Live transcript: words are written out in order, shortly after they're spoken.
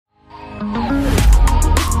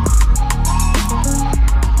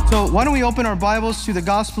Why don't we open our Bibles to the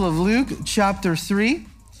Gospel of Luke, chapter 3.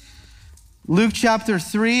 Luke chapter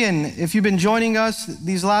 3, and if you've been joining us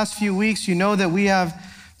these last few weeks, you know that we have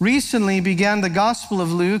recently began the Gospel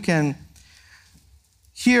of Luke, and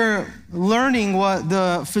here learning what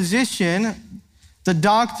the physician, the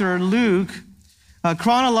doctor Luke,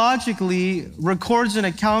 chronologically records an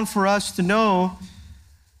account for us to know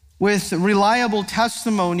with reliable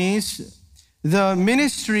testimonies the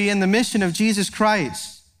ministry and the mission of Jesus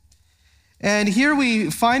Christ. And here we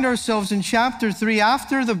find ourselves in chapter 3,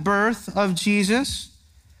 after the birth of Jesus,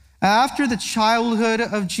 after the childhood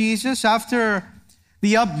of Jesus, after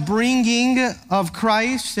the upbringing of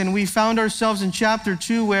Christ, and we found ourselves in chapter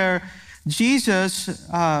 2 where Jesus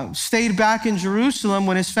stayed back in Jerusalem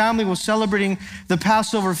when his family was celebrating the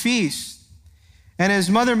Passover feast. And his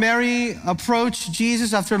mother Mary approached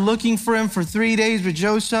Jesus after looking for him for 3 days with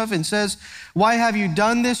Joseph and says, "Why have you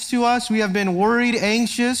done this to us? We have been worried,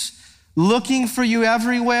 anxious, looking for you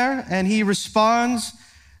everywhere." And he responds,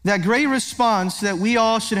 that great response that we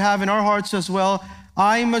all should have in our hearts as well: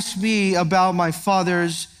 "I must be about my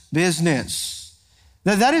Father's business."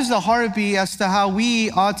 That is the heartbeat as to how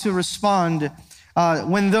we ought to respond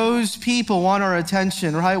when those people want our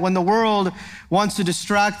attention, right? When the world wants to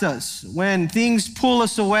distract us, when things pull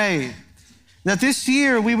us away. That this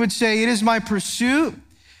year we would say, it is my pursuit.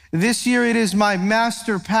 This year it is my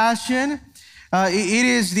master passion. It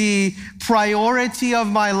is the priority of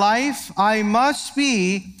my life. I must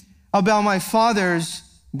be about my Father's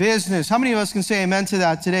business. How many of us can say amen to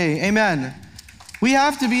that today? Amen. We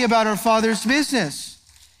have to be about our Father's business.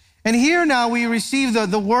 And here now we receive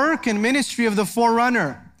the work and ministry of the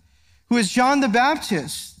forerunner, who is John the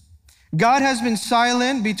Baptist. God has been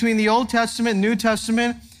silent between the Old Testament and New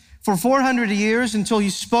Testament for 400 years until he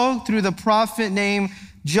spoke through the prophet named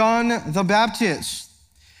John the Baptist.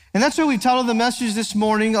 And that's why we titled the message this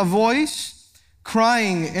morning, "A Voice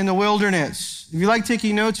Crying in the Wilderness." If you like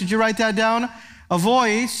taking notes, did you write that down? A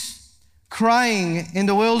voice crying in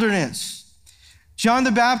the wilderness. John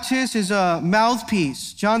the Baptist is a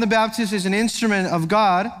mouthpiece. John the Baptist is an instrument of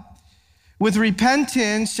God with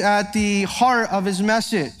repentance at the heart of his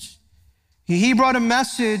message. He brought a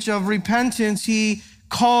message of repentance. He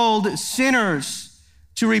called sinners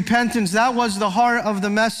to repentance. That was the heart of the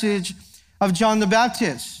message of John the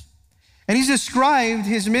Baptist. And he's described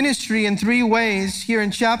his ministry in 3 ways here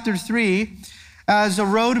in chapter 3: as a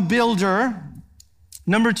road builder,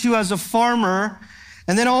 number 2, as a farmer,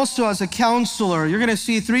 and then also as a counselor. You're going to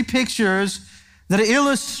see 3 pictures that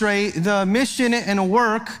illustrate the mission and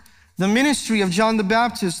work, the ministry of John the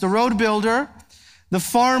Baptist: the road builder, the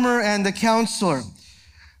farmer, and the counselor.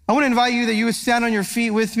 I want to invite you that you would stand on your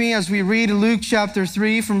feet with me as we read Luke chapter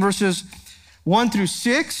 3 from verses 1 through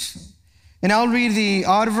 6. And I'll read the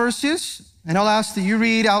odd verses, and I'll ask that you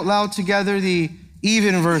read out loud together the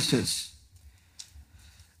even verses.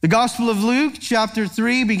 The Gospel of Luke chapter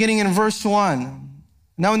 3, beginning in verse 1.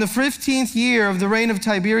 Now in the 15th year of the reign of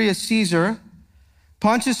Tiberius Caesar,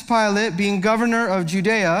 Pontius Pilate being governor of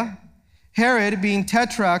Judea, Herod being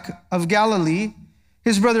tetrarch of Galilee,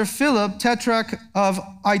 his brother Philip tetrarch of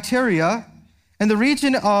Iturea, and the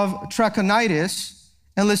region of Trachonitis,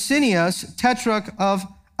 and Licinius tetrarch of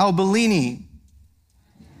Abilene.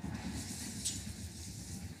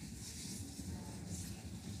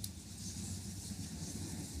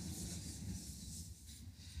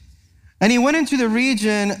 And he went into the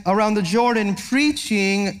region around the Jordan,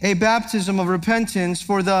 preaching a baptism of repentance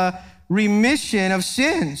for the remission of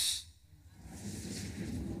sins.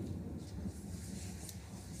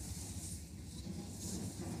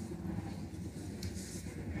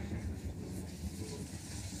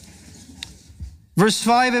 Verse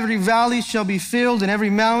 5, every valley shall be filled, and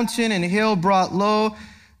every mountain and hill brought low.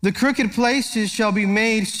 The crooked places shall be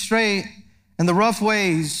made straight, and the rough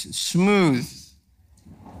ways smooth.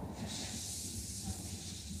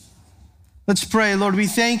 Let's pray. Lord, we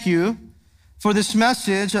thank you for this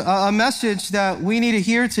message, a message that we need to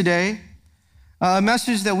hear today, a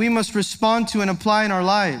message that we must respond to and apply in our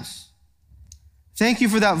lives. Thank you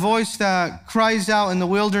for that voice that cries out in the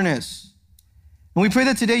wilderness. And we pray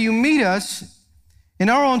that today you meet us in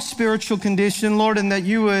our own spiritual condition, Lord, and that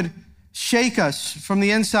you would shake us from the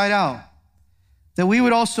inside out, that we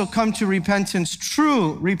would also come to repentance,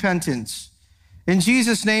 true repentance. In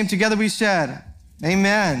Jesus' name, together we said,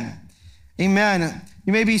 amen. Amen.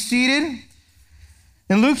 You may be seated.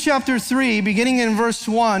 In Luke chapter 3, beginning in verse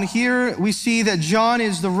 1, here we see that John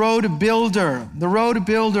is the road builder,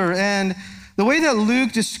 And the way that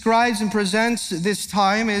Luke describes and presents this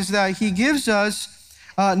time is that he gives us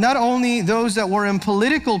not only those that were in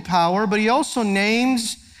political power, but he also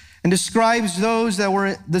names and describes those that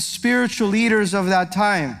were the spiritual leaders of that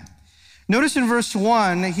time. Notice in verse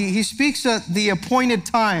 1, he speaks at the appointed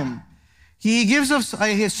time. He gives us a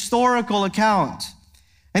historical account.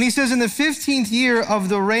 And he says, in the 15th year of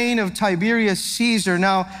the reign of Tiberius Caesar.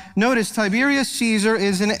 Now, notice Tiberius Caesar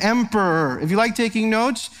is an emperor. If you like taking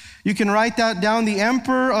notes, you can write that down. The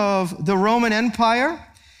emperor of the Roman Empire.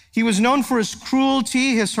 He was known for his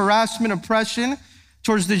cruelty, his harassment, oppression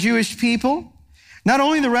towards the Jewish people. Not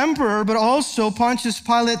only the emperor, but also Pontius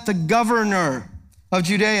Pilate, the governor of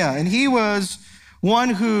Judea. And he was one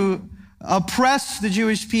who oppressed the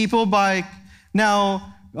Jewish people by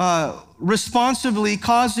now responsibly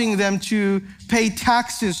causing them to pay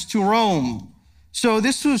taxes to Rome. So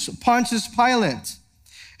this was Pontius Pilate.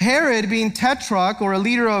 Herod, being tetrarch, or a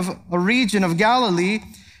leader of a region of Galilee,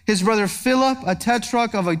 his brother Philip, a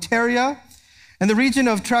tetrarch of Italia, and the region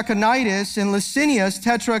of Trachonitis, and Licinius,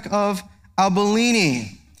 tetrarch of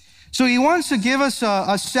Abilene. So he wants to give us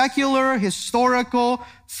a secular, historical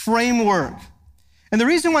framework. And the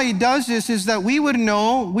reason why he does this is that we would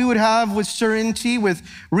know, we would have with certainty, with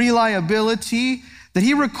reliability, that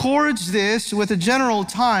he records this with a general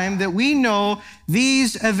time that we know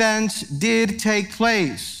these events did take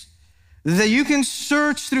place. That you can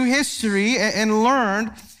search through history and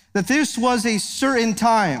learn that this was a certain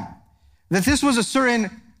time, that this was a certain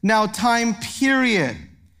now time period.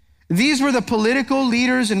 These were the political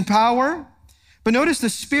leaders in power, but notice the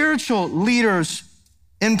spiritual leaders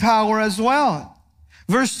in power as well.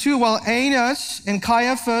 Verse 2, while Annas and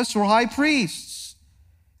Caiaphas were high priests.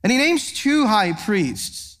 And he names two high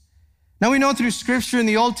priests. Now we know through scripture in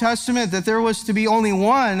the Old Testament that there was to be only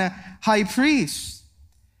one high priest.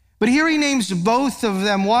 But here he names both of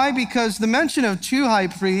them. Why? Because the mention of two high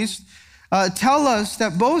priests tell us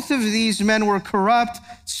that both of these men were corrupt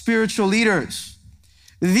spiritual leaders.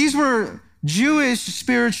 These were Jewish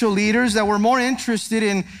spiritual leaders that were more interested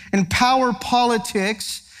in power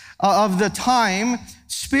politics of the time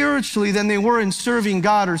spiritually than they were in serving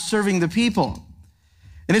God or serving the people.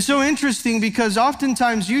 And it's so interesting because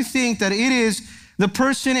oftentimes you think that it is the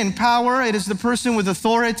person in power, it is the person with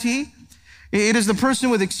authority, it is the person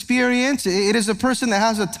with experience, it is the person that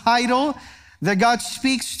has a title that God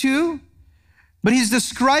speaks to. But he's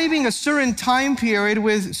describing a certain time period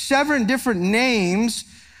with 7 different names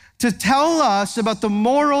to tell us about the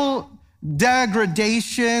moral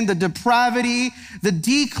degradation, the depravity, the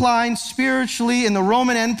decline spiritually in the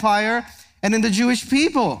Roman Empire and in the Jewish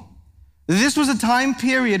people. This was a time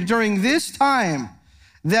period during this time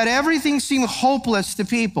that everything seemed hopeless to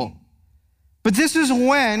people. But this is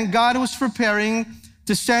when God was preparing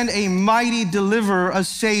to send a mighty deliverer, a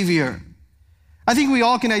savior. I think we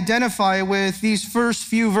all can identify with these first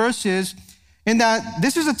few verses in that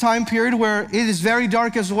this is a time period where it is very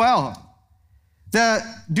dark as well. That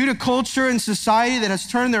due to culture and society that has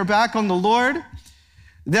turned their back on the Lord,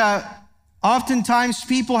 that oftentimes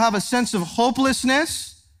people have a sense of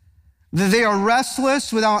hopelessness, that they are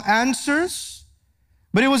restless without answers.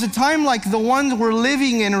 But it was a time like the one we're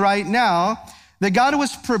living in right now, that God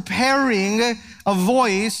was preparing a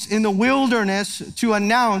voice in the wilderness to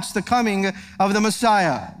announce the coming of the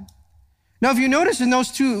Messiah. Now, if you notice in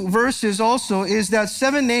those 2 verses also is that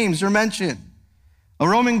 7 names are mentioned. A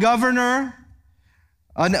Roman governor,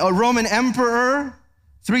 a Roman emperor,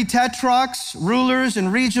 3 tetrarchs, rulers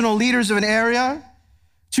and regional leaders of an area,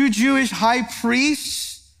 2 Jewish high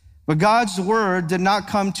priests, but God's word did not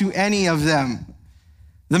come to any of them.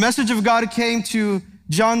 The message of God came to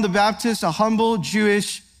John the Baptist, a humble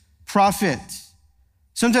Jewish prophet.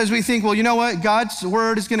 Sometimes we think, well, you know what? God's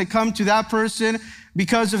word is going to come to that person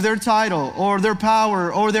because of their title or their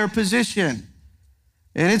power or their position.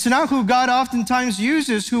 And it's not who God oftentimes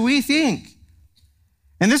uses, who we think.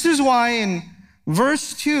 And this is why in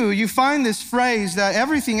verse 2, you find this phrase that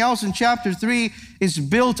everything else in chapter 3 is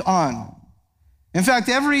built on. In fact,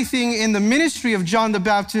 everything in the ministry of John the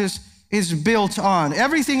Baptist is built on.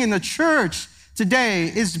 Everything in the church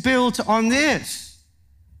today is built on this.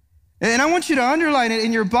 And I want you to underline it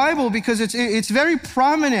in your Bible because it's very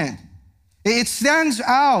prominent. It stands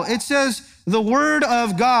out. It says the word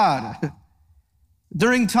of God.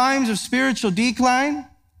 During times of spiritual decline,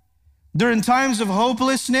 during times of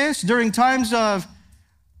hopelessness, during times of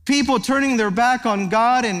people turning their back on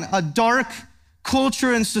God and a dark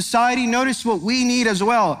culture and society, notice what we need as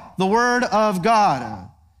well, the word of God.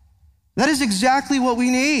 That is exactly what we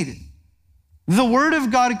need. The word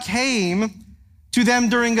of God came to them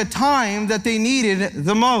during a time that they needed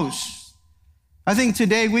the most. I think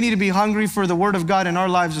today we need to be hungry for the word of God in our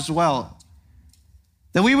lives as well.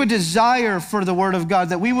 That we would desire for the word of God,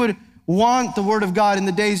 that we would want the word of God in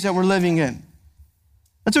the days that we're living in.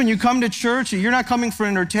 That's when you come to church, you're not coming for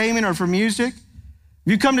entertainment or for music.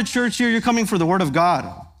 If you come to church here, you're coming for the Word of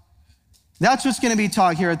God. That's what's going to be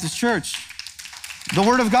taught here at this church. The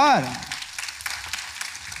Word of God.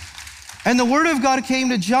 And the Word of God came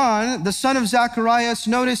to John, the son of Zacharias,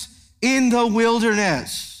 notice, in the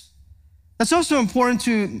wilderness. That's also important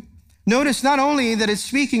to notice not only that it's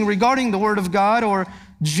speaking regarding the Word of God or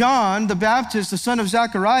John the Baptist, the son of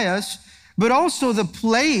Zacharias, but also the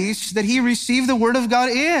place that he received the Word of God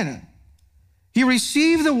in. He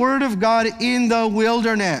received the Word of God in the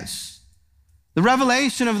wilderness. The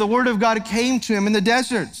revelation of the Word of God came to him in the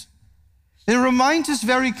desert. And it reminds us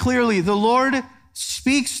very clearly, the Lord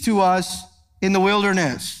speaks to us in the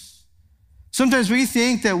wilderness. Sometimes we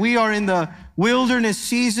think that we are in the wilderness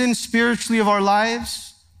season spiritually of our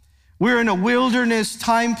lives. We're in a wilderness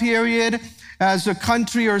time period as a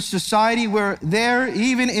country or society where there,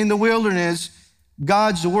 even in the wilderness,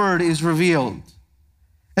 God's word is revealed.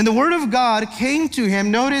 And the word of God came to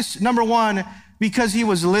him, notice, number one, because he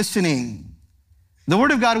was listening. The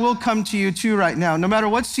word of God will come to you too right now, no matter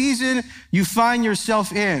what season you find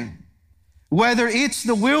yourself in, whether it's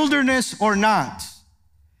the wilderness or not.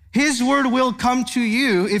 His word will come to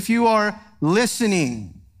you if you are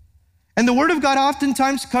listening. And the word of God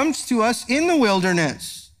oftentimes comes to us in the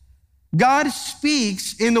wilderness. God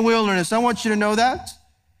speaks in the wilderness. I want you to know that.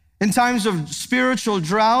 In times of spiritual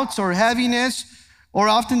droughts or heaviness, or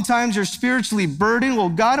oftentimes you're spiritually burdened, well,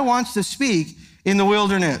 God wants to speak in the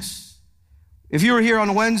wilderness. If you were here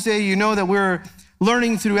on Wednesday, you know that we're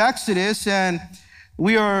learning through Exodus, and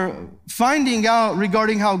we are finding out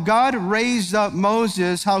regarding how God raised up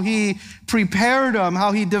Moses, how he prepared him,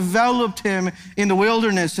 how he developed him in the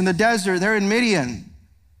wilderness, in the desert, there in Midian.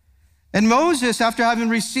 And Moses, after having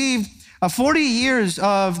received 40 years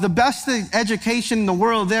of the best education in the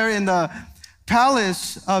world there in the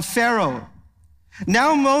palace of Pharaoh,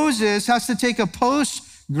 now Moses has to take a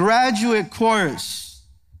postgraduate course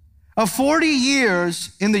of 40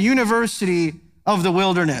 years in the University of the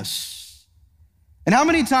Wilderness. And how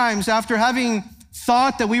many times after having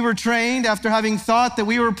thought that we were trained, after having thought that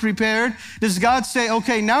we were prepared, does God say,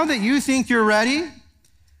 okay, now that you think you're ready,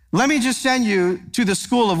 let me just send you to the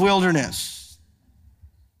school of wilderness.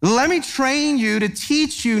 Let me train you to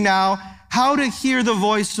teach you now how to hear the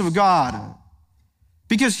voice of God.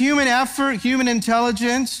 Because human effort, human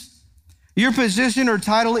intelligence, your position or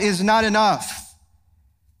title is not enough.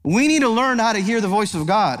 We need to learn how to hear the voice of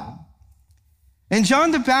God. And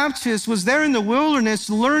John the Baptist was there in the wilderness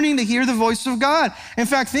learning to hear the voice of God. In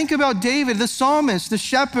fact, think about David, the psalmist, the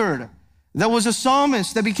shepherd that was a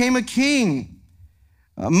psalmist that became a king.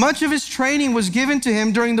 Much of his training was given to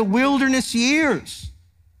him during the wilderness years.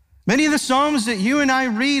 Many of the psalms that you and I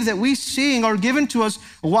read, that we sing, are given to us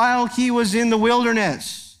while he was in the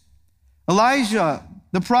wilderness. Elijah,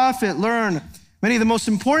 the prophet, learned many of the most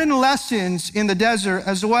important lessons in the desert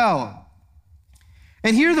as well.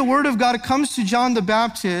 And here the word of God comes to John the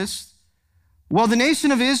Baptist while the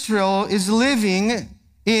nation of Israel is living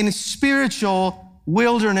in spiritual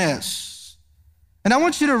wilderness. And I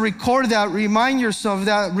want you to record that, remind yourself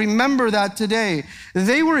that, remember that today.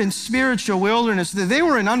 They were in spiritual wilderness. They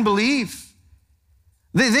were in unbelief.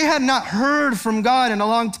 They had not heard from God in a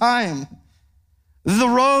long time. The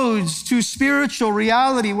roads to spiritual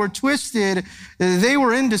reality were twisted. They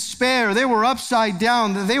were in despair. They were upside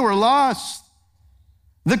down. They were lost.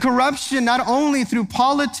 The corruption, not only through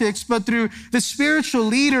politics, but through the spiritual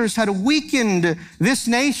leaders, had weakened this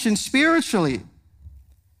nation spiritually.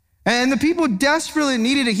 And the people desperately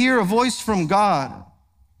needed to hear a voice from God.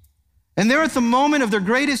 And there at the moment of their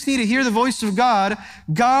greatest need to hear the voice of God,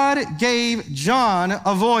 God gave John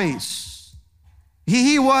a voice.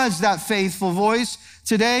 He was that faithful voice.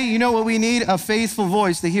 Today, you know what we need? A faithful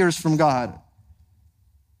voice that hears from God.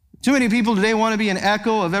 Too many people today want to be an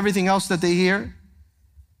echo of everything else that they hear.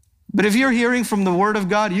 But if you're hearing from the word of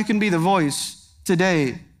God, you can be the voice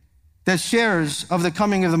today that shares of the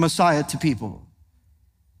coming of the Messiah to people.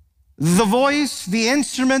 The voice, the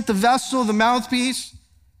instrument, the vessel, the mouthpiece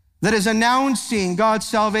that is announcing God's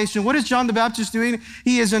salvation. What is John the Baptist doing?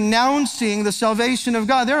 He is announcing the salvation of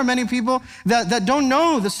God. There are many people that don't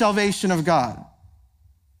know the salvation of God.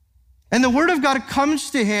 And the word of God comes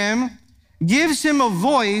to him, gives him a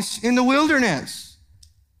voice in the wilderness.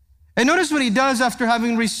 And notice what he does after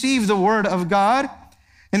having received the word of God.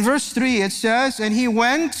 In verse 3, it says, and he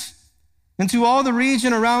went into all the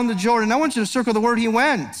region around the Jordan. I want you to circle the word he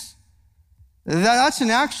went. That's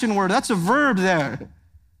an action word. That's a verb there.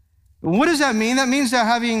 What does that mean? That means that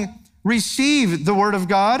having received the word of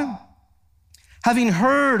God, having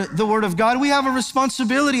heard the word of God, we have a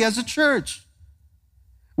responsibility as a church.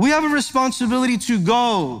 We have a responsibility to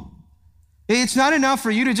go. It's not enough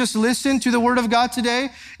for you to just listen to the word of God today.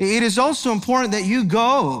 It is also important that you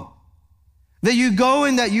go. That you go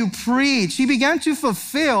and that you preach. He began to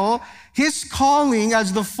fulfill his calling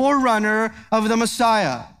as the forerunner of the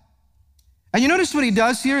Messiah. And you notice what he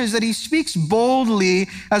does here is that he speaks boldly,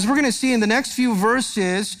 as we're going to see in the next few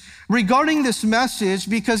verses, regarding this message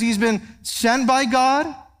because he's been sent by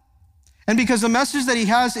God and because the message that he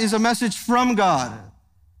has is a message from God.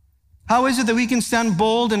 How is it that we can stand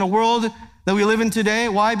bold in a world that we live in today?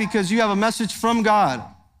 Why? Because you have a message from God.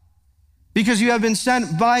 Because you have been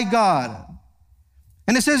sent by God.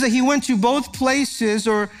 And it says that he went to both places,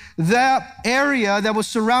 or that area that was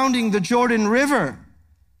surrounding the Jordan River.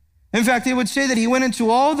 In fact, it would say that he went into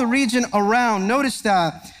all the region around. Notice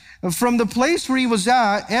that from the place where he was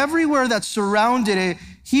at, everywhere that surrounded it,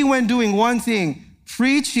 he went doing one thing: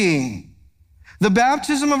 preaching the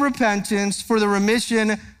baptism of repentance for the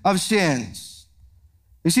remission of sins.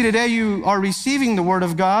 You see, today you are receiving the word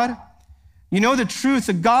of God. You know the truth,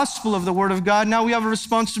 the gospel of the word of God. Now we have a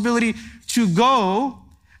responsibility to go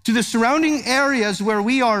to the surrounding areas where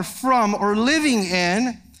we are from or living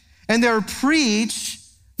in, and there preach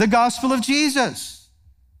the gospel of Jesus.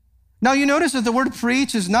 Now you notice that the word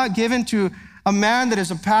preach is not given to a man that is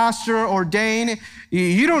a pastor ordained.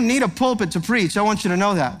 You don't need a pulpit to preach. I want you to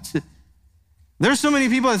know that. There's so many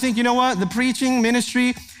people that think, you know what, the preaching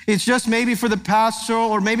ministry, it's just maybe for the pastor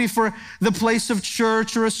or maybe for the place of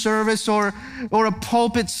church or a service or a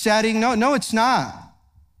pulpit setting. No, it's not.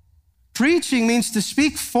 Preaching means to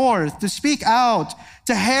speak forth, to speak out,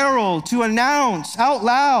 to herald, to announce out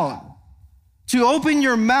loud, to open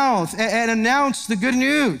your mouth and announce the good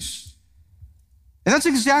news. And that's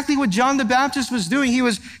exactly what John the Baptist was doing. He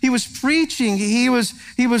was preaching. He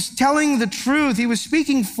was telling the truth. He was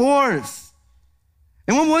speaking forth.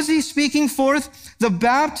 And what was he speaking forth? The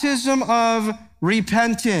baptism of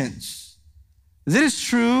repentance. This is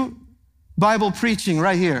true Bible preaching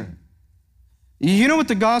right here. You know what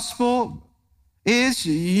the gospel is?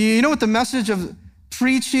 You know what the message of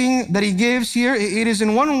preaching that he gives here? It is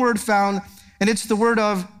in one word found, and it's the word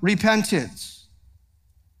of repentance.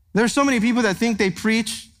 There are so many people that think they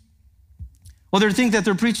preach, or they think that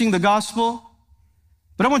they're preaching the gospel.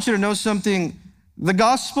 But I want you to know something. The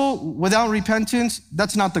gospel without repentance,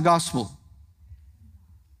 that's not the gospel.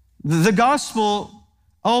 The gospel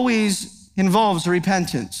always involves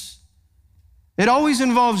repentance. It always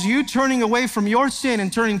involves you turning away from your sin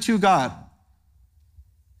and turning to God.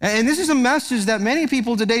 And this is a message that many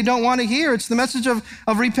people today don't want to hear. It's the message of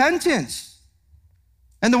repentance.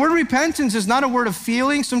 And the word repentance is not a word of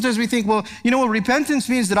feeling. Sometimes we think, well, you know what, repentance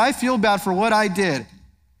means that I feel bad for what I did.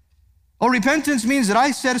 Or repentance means that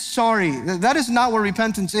I said sorry. That is not what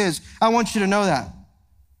repentance is. I want you to know that.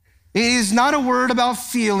 It is not a word about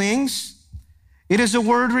feelings. It is a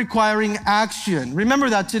word requiring action. Remember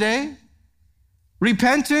that today.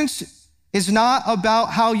 Repentance is not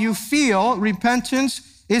about how you feel.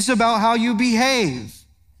 Repentance is about how you behave.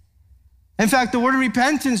 In fact, the word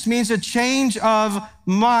repentance means a change of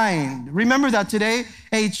mind. Remember that today,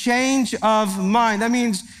 a change of mind. That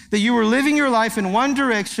means that you were living your life in one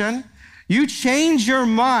direction. You change your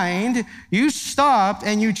mind, you stopped,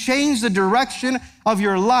 and you change the direction of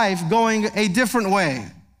your life going a different way.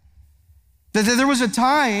 That there was a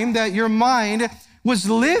time that your mind was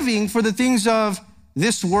living for the things of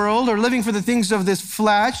this world, or living for the things of this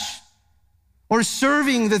flesh, or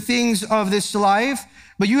serving the things of this life,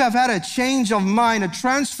 but you have had a change of mind. A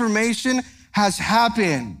transformation has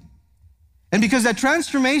happened. And because that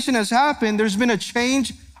transformation has happened, there's been a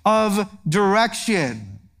change of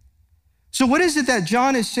direction. So what is it that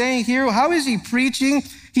John is saying here? How is he preaching?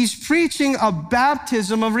 He's preaching a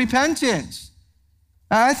baptism of repentance.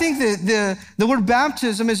 I think that the word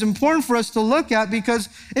baptism is important for us to look at because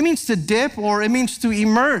it means to dip, or it means to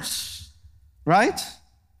immerse, right?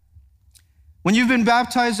 When you've been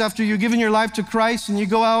baptized after you've given your life to Christ and you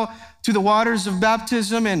go out to the waters of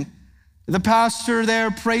baptism and the pastor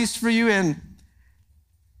there prays for you and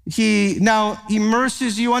he now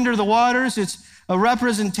immerses you under the waters, it's a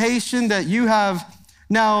representation that you have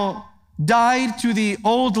now died to the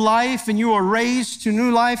old life and you are raised to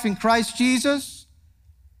new life in Christ Jesus.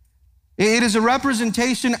 It is a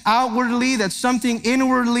representation outwardly that something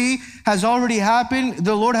inwardly has already happened.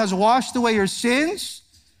 The Lord has washed away your sins.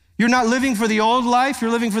 You're not living for the old life,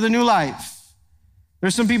 you're living for the new life.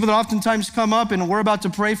 There's some people that oftentimes come up and we're about to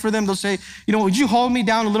pray for them. They'll say, you know, would you hold me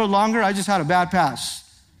down a little longer? I just had a bad pass.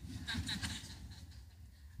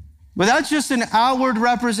 But that's just an outward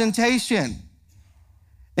representation.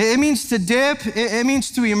 It means to dip, it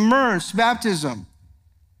means to immerse, baptism.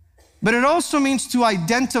 but it also means to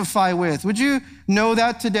identify with. Would you know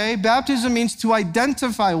that today? Baptism means to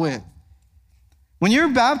identify with. When you're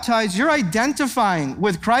baptized, you're identifying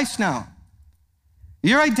with Christ now.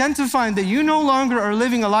 You're identifying that you no longer are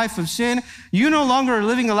living a life of sin. You no longer are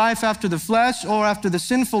living a life after the flesh or after the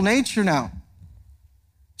sinful nature now.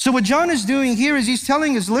 So what John is doing here is he's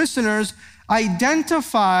telling his listeners,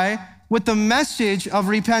 identify with the message of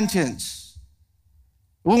repentance.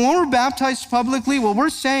 When we're baptized publicly, what we're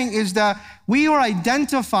saying is that we are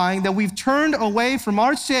identifying that we've turned away from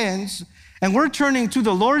our sins and we're turning to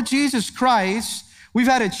the Lord Jesus Christ. We've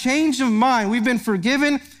had a change of mind. We've been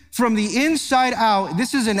forgiven from the inside out.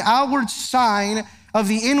 This is an outward sign of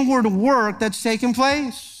the inward work that's taken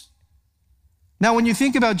place. Now, when you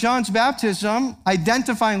think about John's baptism,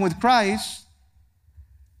 identifying with Christ,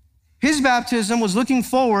 his baptism was looking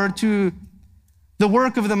forward to the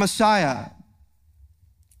work of the Messiah,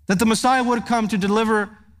 that the Messiah would come to deliver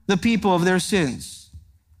the people of their sins.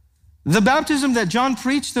 The baptism that John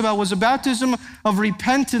preached about was a baptism of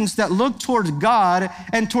repentance that looked toward God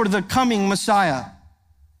and toward the coming Messiah.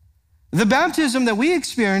 The baptism that we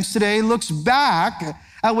experience today looks back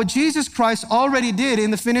at what Jesus Christ already did in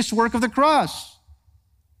the finished work of the cross.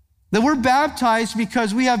 That we're baptized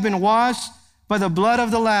because we have been washed by the blood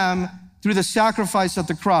of the Lamb through the sacrifice at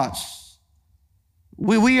the cross.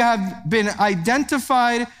 We have been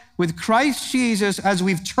identified with Christ Jesus as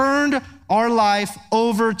we've turned our life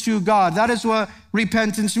over to God. That is what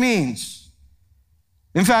repentance means.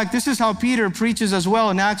 In fact, this is how Peter preaches as well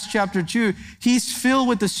in Acts chapter 2. He's filled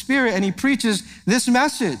with the Spirit and he preaches this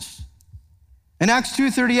message. In Acts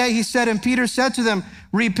 2:38, he said, and Peter said to them,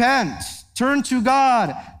 repent, turn to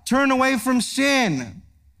God, turn away from sin,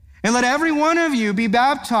 and let every one of you be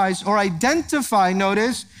baptized or identify,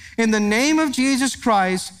 notice, in the name of Jesus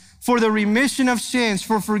Christ for the remission of sins,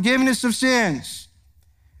 for forgiveness of sins,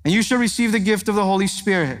 and you shall receive the gift of the Holy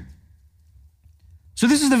Spirit. So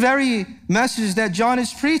this is the very message that John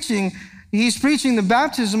is preaching. He's preaching the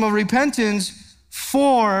baptism of repentance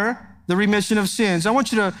for the remission of sins. I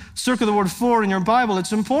want you to circle the word for in your Bible.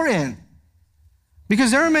 It's important because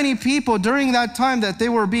there are many people during that time that they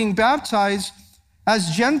were being baptized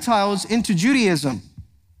as Gentiles into Judaism.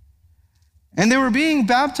 And they were being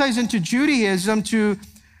baptized into Judaism to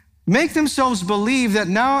make themselves believe that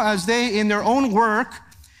now as they, in their own work,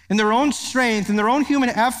 in their own strength, in their own human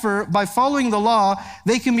effort, by following the law,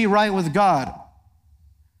 they can be right with God.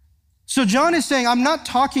 So John is saying, I'm not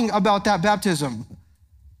talking about that baptism.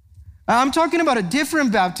 I'm talking about a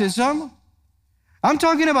different baptism. I'm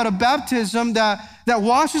talking about a baptism that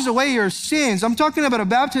washes away your sins. I'm talking about a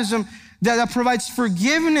baptism that provides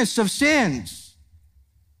forgiveness of sins.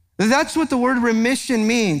 That's what the word remission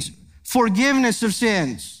means. Forgiveness of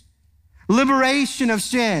sins, liberation of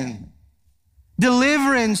sin,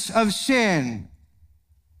 deliverance of sin.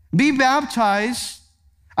 Be baptized,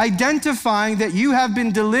 identifying that you have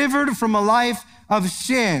been delivered from a life of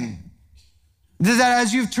sin. That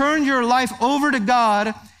as you've turned your life over to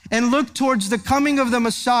God and looked towards the coming of the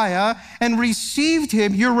Messiah and received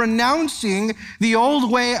him, you're renouncing the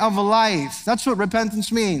old way of life. That's what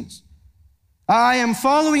repentance means. I am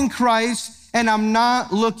following Christ and I'm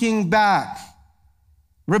not looking back.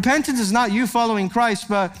 Repentance is not you following Christ,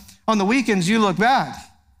 but on the weekends you look back.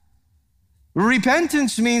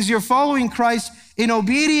 Repentance means you're following Christ in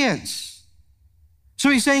obedience. So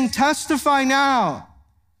he's saying, testify now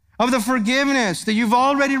of the forgiveness that you've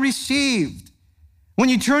already received. When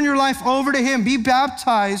you turn your life over to him, be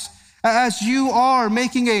baptized as you are,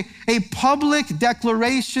 making a public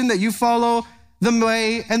declaration that you follow the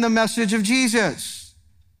way and the message of Jesus.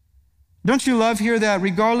 Don't you love here that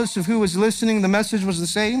regardless of who was listening, the message was the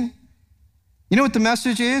same? You know what the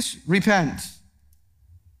message is? Repent.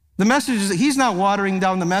 The message is that he's not watering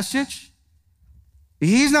down the message.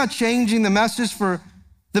 He's not changing the message for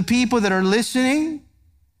the people that are listening.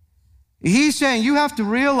 He's saying you have to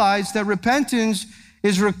realize that repentance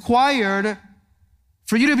is required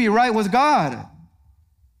for you to be right with God.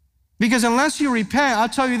 Because unless you repent, I'll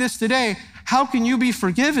tell you this today, how can you be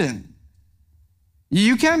forgiven?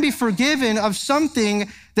 You can't be forgiven of something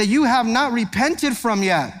that you have not repented from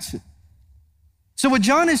yet. So what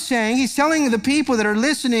John is saying, he's telling the people that are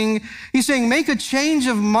listening, he's saying, make a change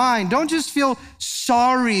of mind. Don't just feel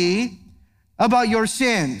sorry about your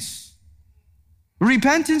sins.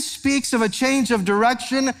 Repentance speaks of a change of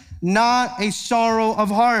direction, not a sorrow of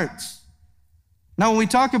heart. Now, when we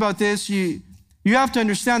talk about this, you have to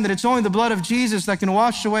understand that it's only the blood of Jesus that can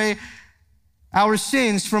wash away our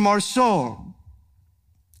sins from our soul.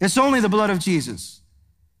 It's only the blood of Jesus.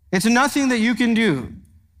 It's nothing that you can do.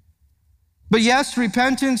 But yes,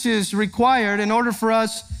 repentance is required in order for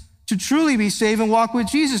us to truly be saved and walk with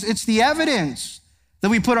Jesus. It's the evidence that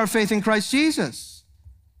we put our faith in Christ Jesus.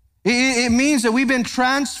 It means that we've been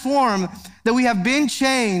transformed, that we have been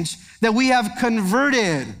changed, that we have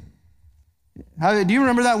converted. Do you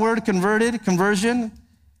remember that word, converted, conversion?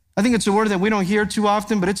 I think it's a word that we don't hear too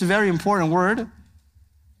often, but it's a very important word.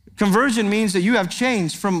 Conversion means that you have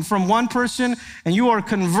changed from one person and you are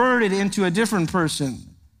converted into a different person.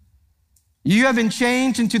 You have been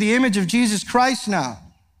changed into the image of Jesus Christ now.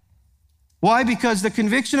 Why? Because the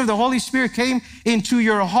conviction of the Holy Spirit came into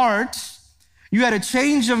your heart. You had a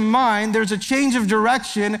change of mind. There's a change of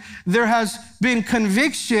direction. There has been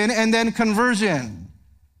conviction and then conversion.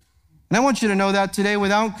 And I want you to know that today,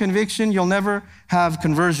 without conviction, you'll never have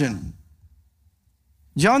conversion.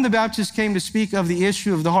 John the Baptist came to speak of the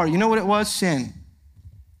issue of the heart. You know what it was? Sin.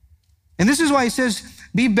 And this is why he says,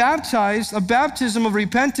 be baptized, a baptism of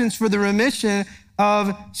repentance for the remission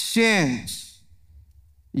of sins.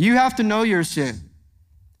 You have to know your sin.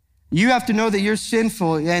 You have to know that you're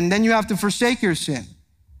sinful, and then you have to forsake your sin.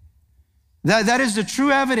 That is the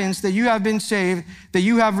true evidence that you have been saved, that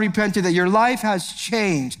you have repented, that your life has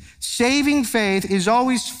changed. Saving faith is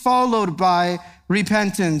always followed by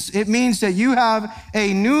repentance. It means that you have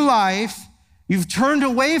a new life. You've turned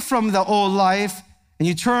away from the old life, and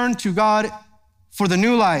you turn to God for the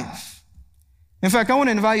new life. In fact, I want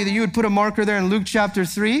to invite you that you would put a marker there in Luke chapter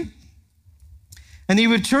 3, and you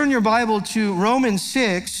would turn your Bible to Romans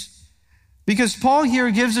 6, because Paul here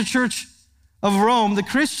gives the church of Rome, the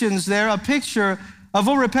Christians there, a picture of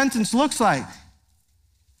what repentance looks like.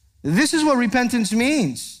 This is what repentance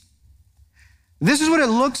means. This is what it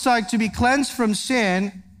looks like to be cleansed from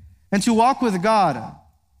sin and to walk with God.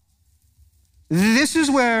 This is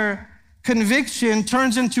where conviction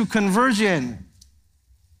turns into conversion.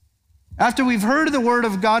 After we've heard the word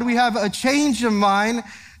of God, we have a change of mind.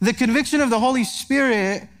 The conviction of the Holy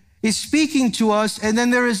Spirit is speaking to us, and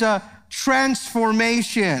then there is a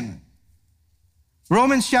transformation.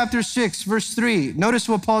 Romans chapter 6, verse 3. Notice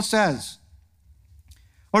what Paul says.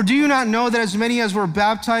 Or do you not know that as many as were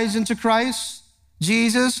baptized into Christ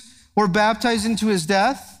Jesus were baptized into his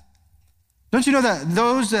death? Don't you know that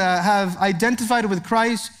those that have identified with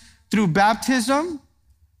Christ through baptism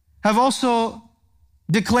have also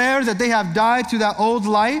declared that they have died to that old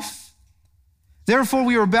life? Therefore,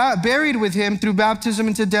 we were buried with him through baptism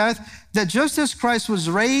into death, that just as Christ was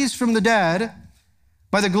raised from the dead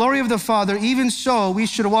by the glory of the Father, even so we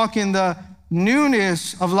should walk in the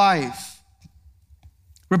newness of life.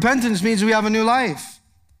 Repentance means we have a new life,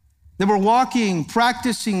 that we're walking,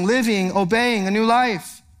 practicing, living, obeying a new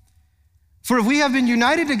life. For if we have been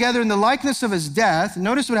united together in the likeness of his death,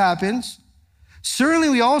 notice what happens, certainly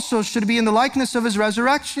we also should be in the likeness of his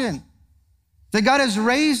resurrection. That God has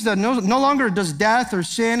raised us. No longer does death or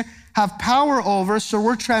sin have power over us, so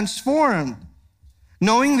we're transformed.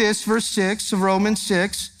 Knowing this, verse 6 of Romans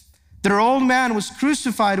 6, that our old man was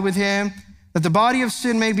crucified with him, that the body of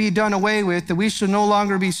sin may be done away with, that we shall no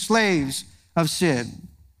longer be slaves of sin.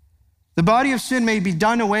 The body of sin may be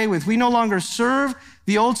done away with. We no longer serve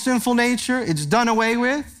the old sinful nature. It's done away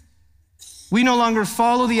with. We no longer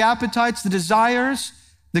follow the appetites, the desires,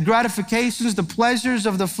 the gratifications, the pleasures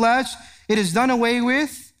of the flesh. It is done away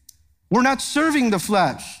with. We're not serving the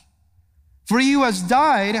flesh. For he who has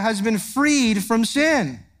died has been freed from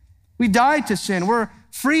sin. We died to sin. We're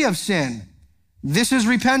free of sin. This is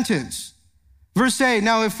repentance. Verse 8,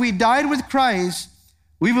 now if we died with Christ,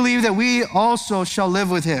 we believe that we also shall live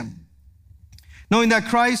with him. Knowing that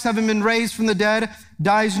Christ, having been raised from the dead,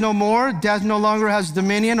 dies no more. Death no longer has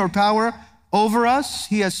dominion or power over us.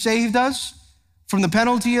 He has saved us from the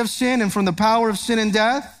penalty of sin and from the power of sin and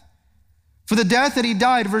death. For the death that he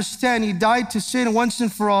died, verse 10, he died to sin once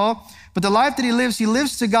and for all. But the life that he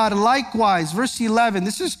lives to God likewise. Verse 11,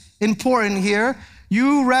 this is important here.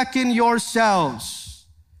 You reckon yourselves,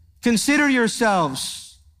 consider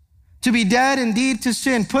yourselves to be dead indeed to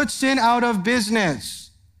sin. Put sin out of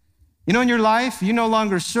business. You know, in your life, you no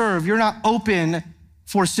longer serve. You're not open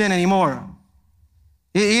for sin anymore.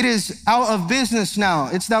 It is out of business now.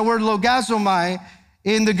 It's that word logazomai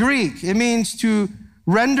in the Greek. It means to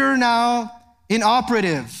render now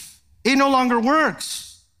inoperative. It no longer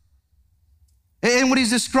works. And what he's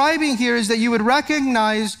describing here is that you would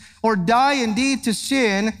recognize or die indeed to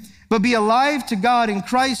sin, but be alive to God in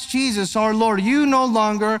Christ Jesus our Lord. You no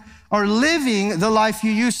longer are living the life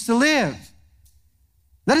you used to live.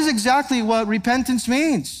 That is exactly what repentance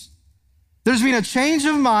means. There's been a change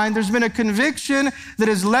of mind. There's been a conviction that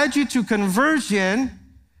has led you to conversion.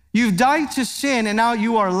 You've died to sin, and now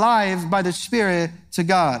you are alive by the Spirit to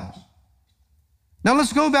God. Now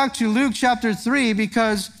let's go back to Luke chapter 3,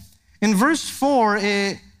 because in verse 4,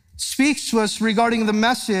 it speaks to us regarding the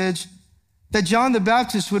message that John the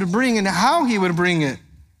Baptist would bring and how he would bring it.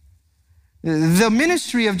 The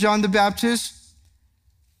ministry of John the Baptist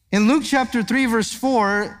in Luke chapter 3, verse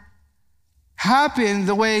 4, happened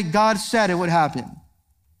the way God said it would happen.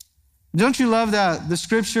 Don't you love that the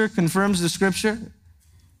scripture confirms the scripture?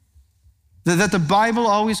 That the Bible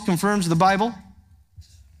always confirms the Bible?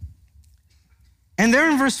 And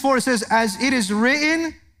there in verse 4 it says, as it is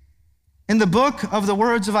written in the book of the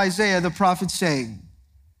words of Isaiah, the prophet saying.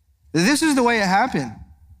 This is the way it happened.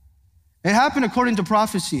 It happened according to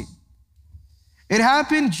prophecy. It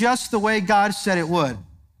happened just the way God said it would.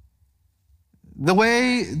 The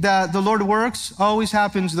way that the Lord works always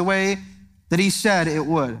happens the way that he said it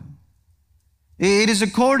would. It is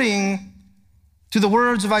according to the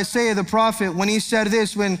words of Isaiah the prophet when he said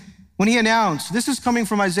this, when he announced, this is coming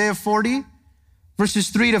from Isaiah 40, verses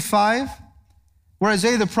 3 to 5, where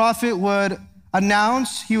Isaiah the prophet would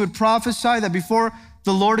announce, he would prophesy that before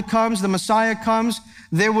the Lord comes, the Messiah comes,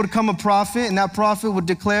 there would come a prophet, and that prophet would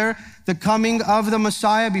declare the coming of the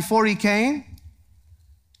Messiah before he came.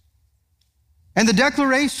 And the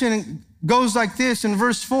declaration goes like this in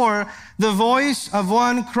verse 4, the voice of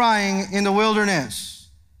one crying in the wilderness.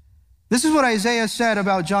 This is what Isaiah said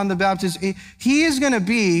about John the Baptist. He is going to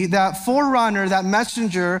be that forerunner, that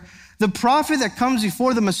messenger, the prophet that comes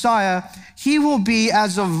before the Messiah. He will be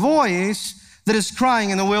as a voice that is crying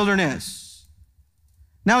in the wilderness.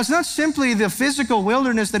 Now, it's not simply the physical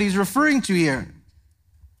wilderness that he's referring to here.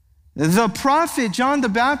 The prophet John the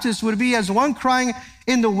Baptist would be as one crying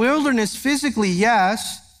in the wilderness physically,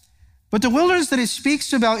 yes, but the wilderness that he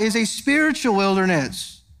speaks about is a spiritual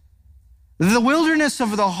wilderness. The wilderness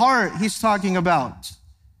of the heart he's talking about.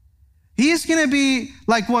 He is going to be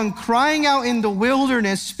like one crying out in the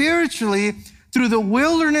wilderness spiritually through the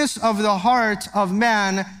wilderness of the heart of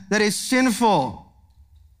man that is sinful.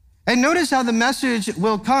 And notice how the message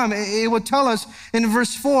will come. It will tell us in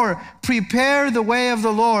verse 4, prepare the way of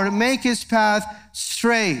the Lord, make his path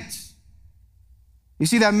straight. You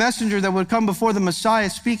see, that messenger that would come before the Messiah,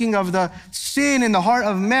 speaking of the sin in the heart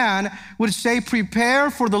of man, would say, prepare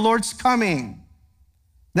for the Lord's coming.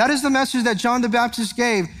 That is the message that John the Baptist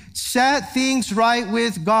gave. Set things right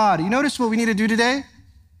with God. You notice what we need to do today?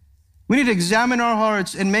 We need to examine our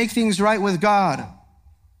hearts and make things right with God.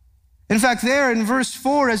 In fact, there in verse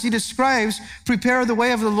 4, as he describes, prepare the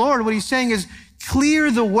way of the Lord, what he's saying is clear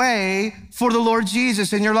the way for the Lord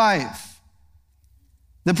Jesus in your life.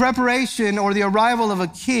 The preparation or the arrival of a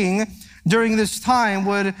king during this time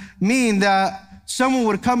would mean that someone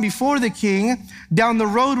would come before the king down the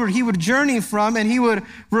road where he would journey from, and he would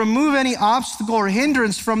remove any obstacle or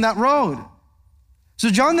hindrance from that road. So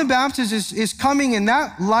John the Baptist is coming in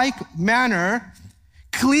that like manner,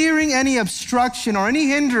 clearing any obstruction or any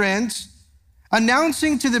hindrance,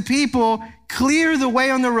 announcing to the people, clear the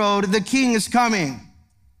way on the road, the king is coming.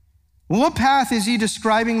 What path is he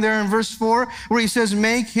describing there in verse 4, where he says,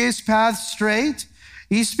 make his path straight?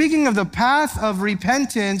 He's speaking of the path of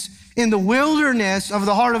repentance in the wilderness of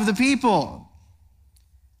the heart of the people.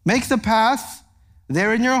 Make the path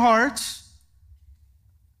there in your heart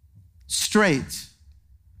straight.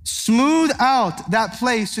 Smooth out that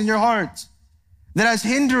place in your heart that has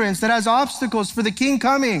hindrance, that has obstacles for the king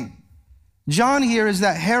coming. John here is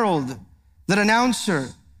that herald, that announcer,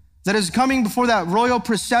 that is coming before that royal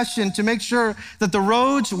procession to make sure that the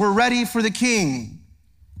roads were ready for the king.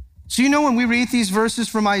 So you know when we read these verses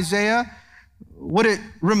from Isaiah, what it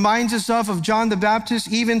reminds us of John the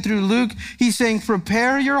Baptist, even through Luke, he's saying,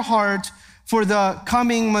 prepare your heart for the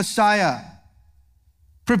coming Messiah.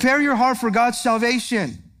 Prepare your heart for God's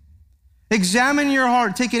salvation. Examine your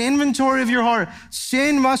heart. Take an inventory of your heart.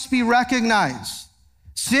 Sin must be recognized.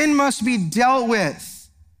 Sin must be dealt with.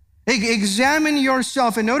 Examine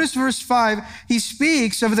yourself. And notice verse 5, he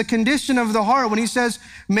speaks of the condition of the heart when he says,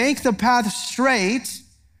 make the path straight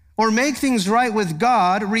or make things right with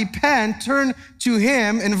God, repent, turn to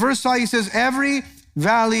him. In verse 5, he says, every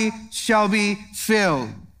valley shall be filled.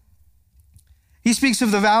 He speaks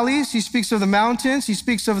of the valleys, he speaks of the mountains, he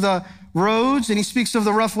speaks of the roads, and he speaks of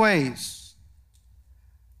the rough ways.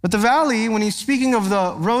 But the valley, when he's speaking of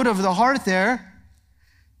the road of the heart there,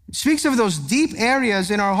 speaks of those deep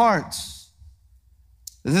areas in our hearts.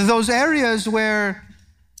 Those areas where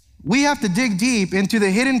we have to dig deep into the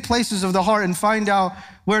hidden places of the heart and find out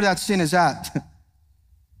where that sin is at.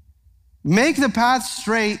 Make the path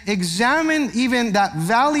straight. Examine even that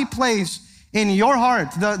valley place in your heart,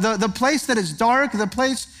 the place that is dark, the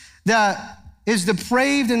place that is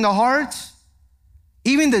depraved in the heart.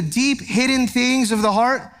 Even the deep hidden things of the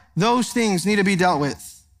heart, those things need to be dealt with.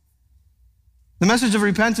 The message of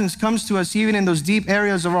repentance comes to us even in those deep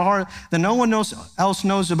areas of our heart that no one else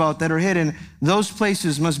knows about, that are hidden. Those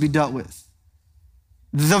places must be dealt with.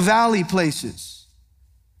 The valley places.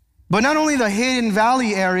 But not only the hidden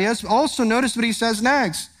valley areas, also notice what he says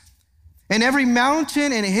next. And every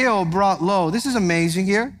mountain and hill brought low. This is amazing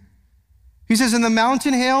here. He says, in the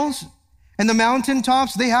mountain hills and the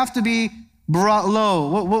mountaintops, they have to be brought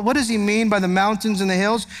low. What does he mean by the mountains and the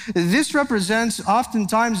hills? This represents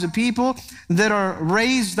oftentimes the people that are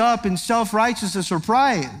raised up in self-righteousness or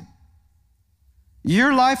pride.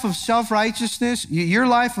 Your life of self-righteousness, your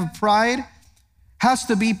life of pride has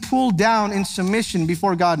to be pulled down in submission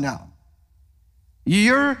before God now.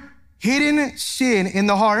 Your hidden sin in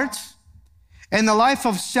the heart and the life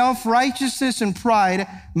of self-righteousness and pride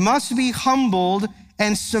must be humbled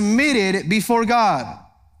and submitted before God.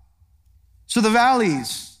 So the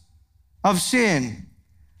valleys of sin,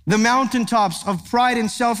 the mountaintops of pride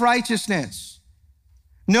and self-righteousness.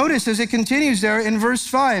 Notice as it continues there in verse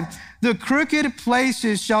 5, the crooked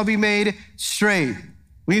places shall be made straight.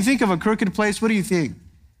 When you think of a crooked place, what do you think?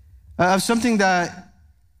 Of something that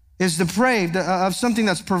is depraved, of something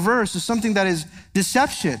that's perverse, of something that is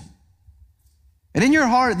deception. And in your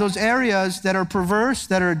heart, those areas that are perverse,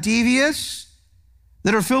 that are devious,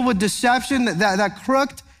 that are filled with deception, that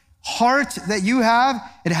crooked heart that you have,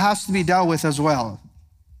 it has to be dealt with as well.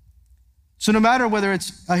 So no matter whether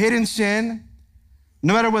it's a hidden sin,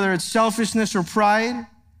 no matter whether it's selfishness or pride,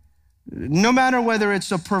 no matter whether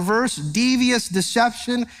it's a perverse, devious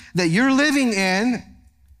deception that you're living in,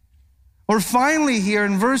 or finally here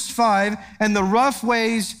in verse 5, and the rough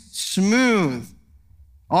ways smooth.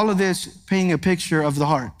 All of this painting a picture of the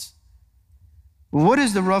heart. What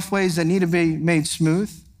is the rough ways that need to be made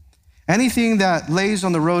smooth? Anything that lays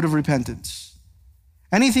on the road of repentance.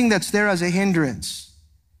 Anything that's there as a hindrance.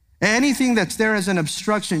 Anything that's there as an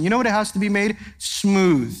obstruction. You know what it has to be made?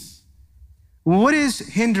 Smooth. What is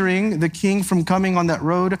hindering the king from coming on that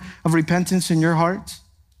road of repentance in your heart?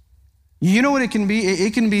 You know what it can be?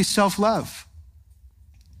 It can be self-love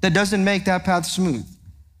that doesn't make that path smooth.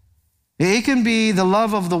 It can be the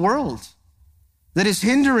love of the world that is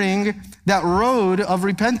hindering that road of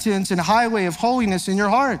repentance and highway of holiness in your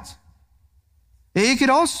heart. It could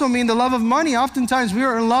also mean the love of money. Oftentimes we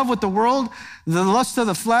are in love with the world, the lust of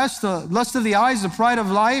the flesh, the lust of the eyes, the pride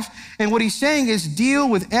of life. And what he's saying is deal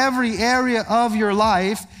with every area of your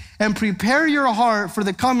life and prepare your heart for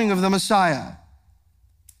the coming of the Messiah.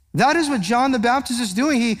 That is what John the Baptist is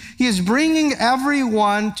doing. He is bringing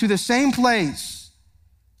everyone to the same place,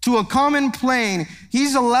 to a common plane.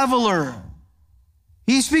 He's a leveler.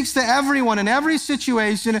 He speaks to everyone in every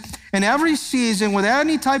situation, in every season, with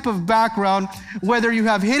any type of background, whether you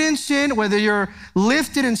have hidden sin, whether you're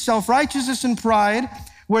lifted in self-righteousness and pride,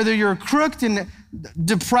 whether you're crooked in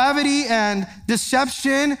depravity and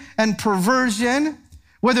deception and perversion,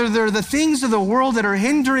 whether they're the things of the world that are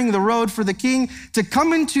hindering the road for the king to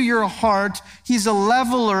come into your heart. He's a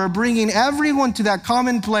leveler, bringing everyone to that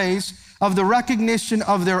common place of the recognition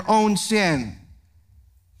of their own sin.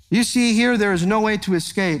 You see here, there is no way to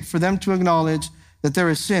escape for them to acknowledge that there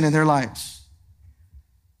is sin in their lives.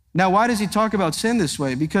 Now, why does he talk about sin this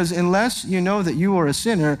way? Because unless you know that you are a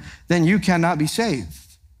sinner, then you cannot be saved.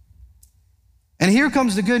 And here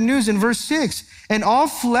comes the good news in verse 6. And all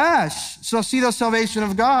flesh shall see the salvation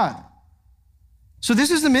of God. So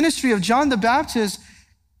this is the ministry of John the Baptist.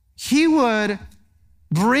 He would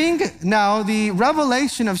bring now the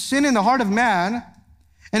revelation of sin in the heart of man.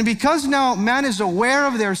 And because now man is aware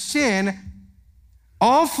of their sin,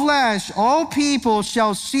 all flesh, all people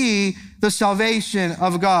shall see the salvation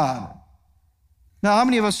of God. Now, how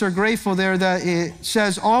many of us are grateful there that it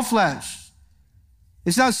says all flesh?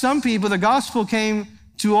 It's not some people. The gospel came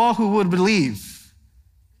to all who would believe.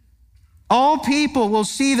 All people will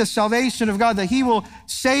see the salvation of God, that he will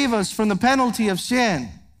save us from the penalty of sin,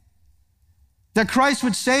 that Christ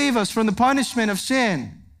would save us from the punishment of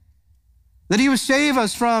sin, that he would save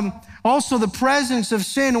us from also the presence of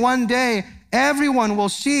sin one day. Everyone will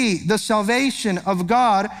see the salvation of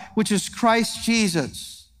God, which is Christ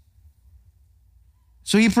Jesus.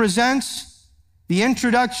 So he presents the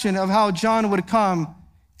introduction of how John would come,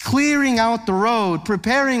 clearing out the road,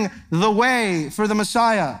 preparing the way for the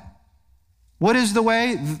Messiah. What is the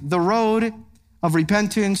way? The road of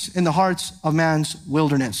repentance in the hearts of man's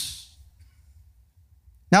wilderness.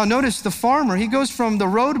 Now notice the farmer, he goes from the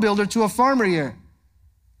road builder to a farmer here.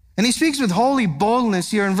 And he speaks with holy boldness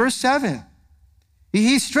here in verse 7.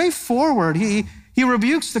 He's straightforward. He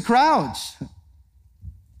rebukes the crowds.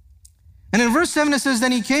 And in verse 7 it says,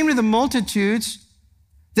 then he came to the multitudes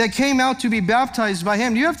that came out to be baptized by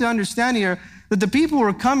him. You have to understand here that the people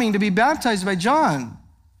were coming to be baptized by John.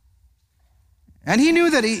 And he knew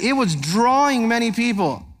that it was drawing many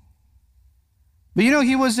people. But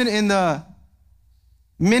he wasn't in the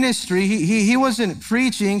ministry. He wasn't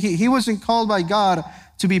preaching. He wasn't called by God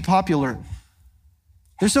to be popular.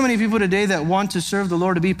 There's so many people today that want to serve the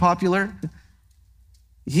Lord to be popular.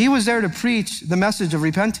 He was there to preach the message of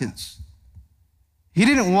repentance. He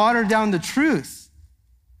didn't water down the truth.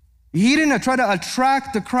 He didn't try to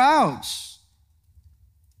attract the crowds.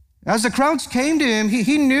 As the crowds came to him,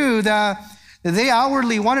 he knew that they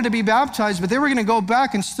outwardly wanted to be baptized, but they were going to go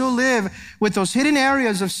back and still live with those hidden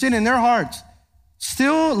areas of sin in their hearts,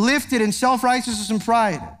 still lifted in self-righteousness and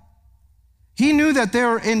pride. He knew that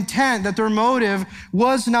their intent, that their motive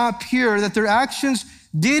was not pure, that their actions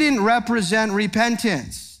didn't represent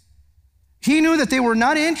repentance. He knew that they were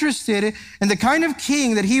not interested in the kind of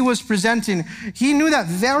king that he was presenting. He knew that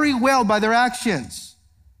very well by their actions.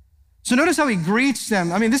 So notice how he greets them.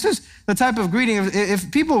 This is the type of greeting.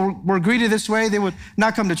 If people were greeted this way, they would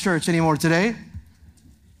not come to church anymore today.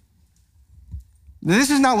 This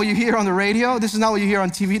is not what you hear on the radio. This is not what you hear on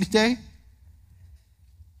TV today.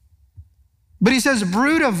 But he says,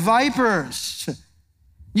 brood of vipers,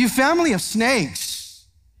 you family of snakes.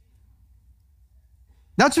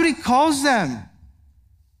 That's what he calls them.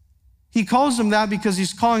 He calls them that because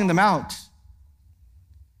he's calling them out.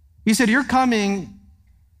 He said, you're coming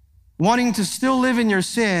wanting to still live in your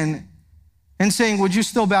sin and saying, would you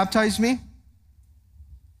still baptize me?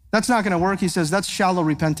 That's not going to work. He says, that's shallow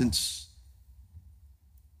repentance.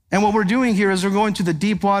 And what we're doing here is we're going to the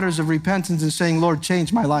deep waters of repentance and saying, Lord,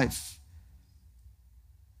 change my life.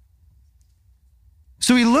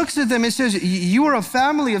 So he looks at them and says, you are a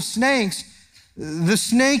family of snakes. The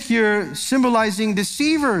snake here symbolizing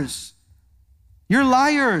deceivers. You're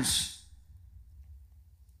liars.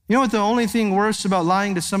 You know what the only thing worse about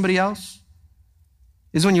lying to somebody else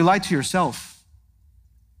is when you lie to yourself.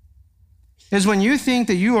 Is when you think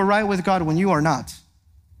that you are right with God when you are not.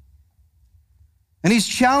 And he's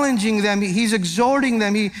challenging them. He's exhorting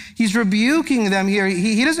them. He's rebuking them here.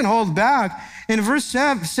 He doesn't hold back. In verse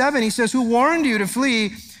 7, he says, who warned you to flee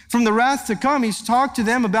from the wrath to come? He's talked to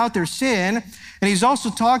them about their sin, and he's also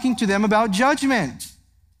talking to them about judgment.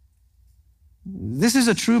 This is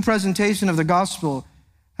a true presentation of the gospel,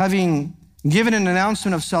 having given an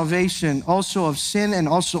announcement of salvation, also of sin, and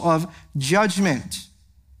also of judgment.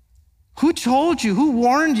 Who told you, who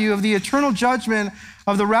warned you of the eternal judgment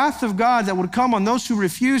of the wrath of God that would come on those who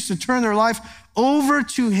refuse to turn their life over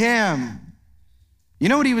to him? You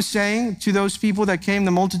know what he was saying to those people that came,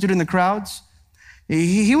 the multitude in the crowds?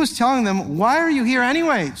 He was telling them, why are you here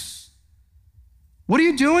anyways? What are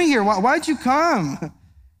you doing here? Why'd you come?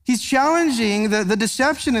 He's challenging the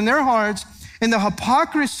deception in their hearts and the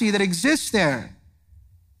hypocrisy that exists there.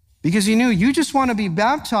 Because he knew you just want to be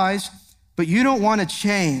baptized, but you don't want to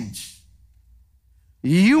change.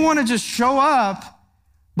 You want to just show up,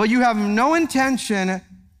 but you have no intention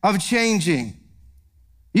of changing.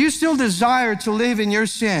 You still desire to live in your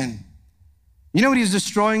sin. You know what he's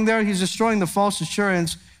destroying there? He's destroying the false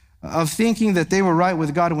assurance of thinking that they were right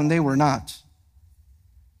with God when they were not.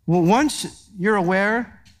 Well, once you're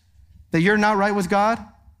aware that you're not right with God,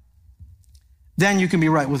 then you can be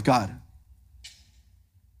right with God.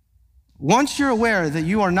 Once you're aware that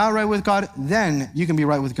you are not right with God, then you can be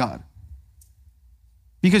right with God.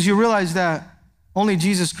 Because you realize that only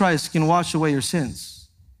Jesus Christ can wash away your sins.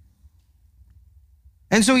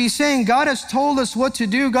 And so he's saying, God has told us what to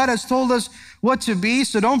do. God has told us what to be,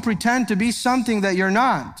 so don't pretend to be something that you're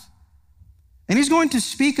not. And he's going to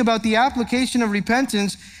speak about the application of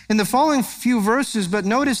repentance in the following few verses, but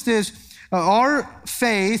notice this, our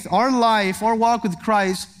faith, our life, our walk with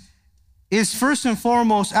Christ is first and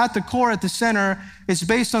foremost at the core, at the center. It's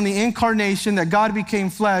based on the incarnation, that God became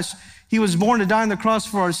flesh. He was born to die on the cross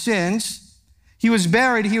for our sins. He was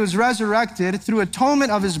buried, he was resurrected. Through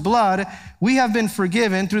atonement of his blood, we have been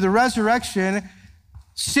forgiven. Through the resurrection,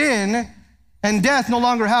 sin and death no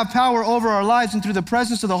longer have power over our lives. And through the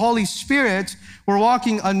presence of the Holy Spirit, we're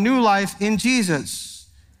walking a new life in Jesus.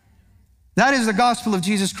 That is the gospel of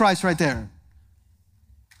Jesus Christ right there.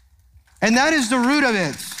 And that is the root of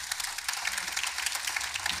it.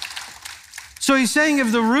 So he's saying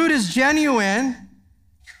if the root is genuine,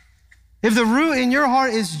 if the root in your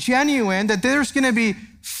heart is genuine, that there's going to be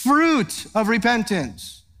fruit of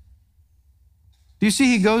repentance. Do you see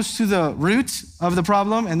he goes to the root of the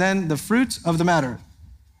problem and then the fruit of the matter?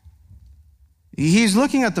 He's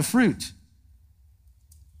looking at the fruit.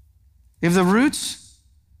 If the roots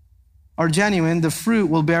are genuine, the fruit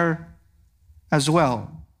will bear as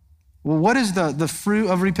well. Well, what does the fruit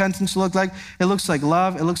of repentance look like? It looks like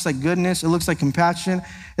love. It looks like goodness. It looks like compassion.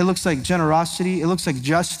 It looks like generosity. It looks like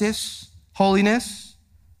justice, holiness.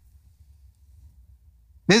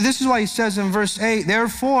 This is why he says in verse 8,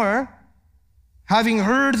 therefore, having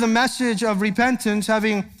heard the message of repentance,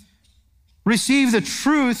 having received the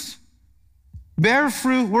truth, bear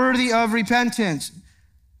fruit worthy of repentance.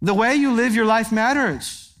 The way you live your life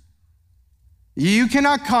matters. You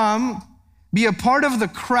cannot come, be a part of the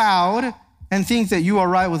crowd, and think that you are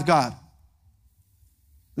right with God.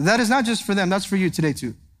 That is not just for them, that's for you today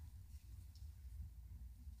too.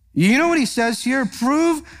 You know what he says here?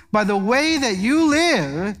 Prove by the way that you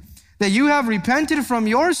live that you have repented from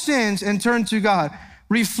your sins and turned to God.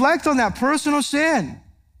 Reflect on that personal sin.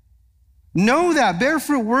 Know that. Bear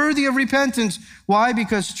fruit worthy of repentance. Why?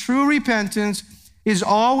 Because true repentance is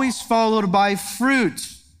always followed by fruit.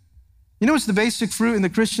 You know what's the basic fruit in the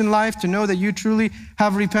Christian life? To know that you truly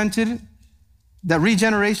have repented, that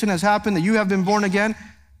regeneration has happened, that you have been born again.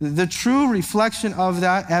 The true reflection of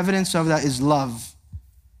that, evidence of that, is love.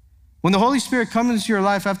 When the Holy Spirit comes into your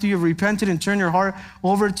life after you've repented and turned your heart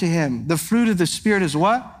over to Him, the fruit of the Spirit is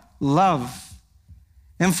what? Love.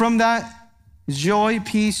 And from that is joy,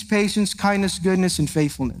 peace, patience, kindness, goodness, and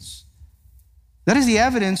faithfulness. That is the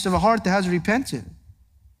evidence of a heart that has repented.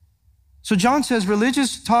 So John says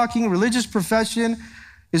religious talking, religious profession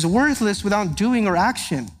is worthless without doing or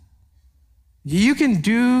action. You can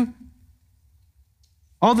do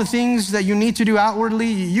all the things that you need to do outwardly.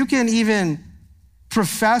 You can even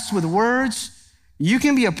profess with words. You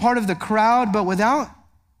can be a part of the crowd, but without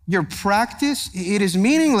your practice, it is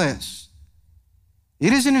meaningless.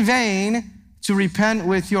 It is in vain to repent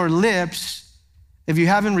with your lips if you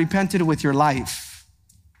haven't repented with your life.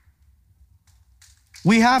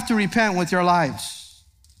 We have to repent with your lives.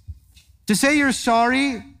 To say you're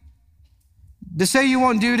sorry, to say you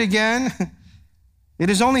won't do it again, it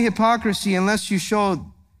is only hypocrisy unless you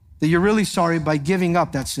show that you're really sorry by giving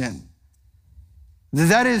up that sin.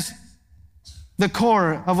 That is the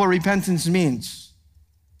core of what repentance means.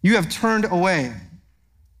 You have turned away.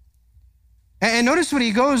 And notice what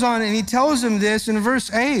he goes on and he tells them this in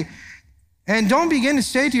verse 8. And don't begin to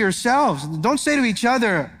say to yourselves, don't say to each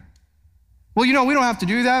other, well, we don't have to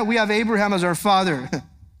do that. We have Abraham as our father.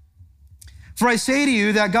 For I say to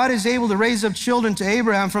you that God is able to raise up children to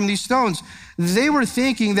Abraham from these stones. They were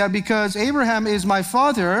thinking that because Abraham is my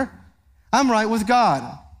father, I'm right with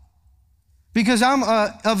God. Because I'm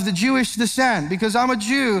of the Jewish descent, because I'm a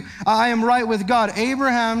Jew, I am right with God.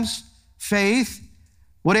 Abraham's faith,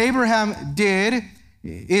 what Abraham did,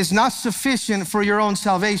 is not sufficient for your own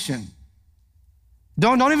salvation.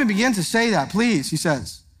 Don't even begin to say that, please, he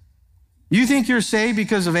says. You think you're saved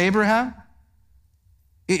because of Abraham?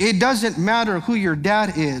 It doesn't matter who your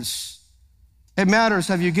dad is. It matters,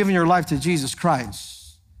 have you given your life to Jesus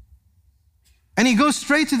Christ? And he goes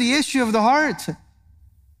straight to the issue of the heart.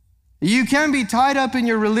 You can be tied up in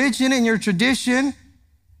your religion and your tradition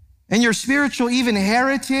and your spiritual even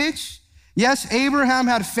heritage. Yes, Abraham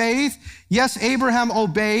had faith. Yes, Abraham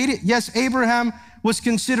obeyed. Yes, Abraham was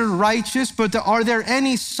considered righteous, but are there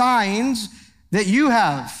any signs that you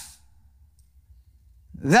have?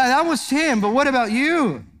 That was him, but what about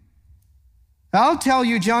you? I'll tell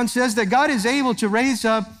you, John says, that God is able to raise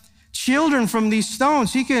up children from these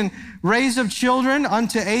stones. He can raise up children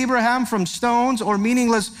unto Abraham from stones or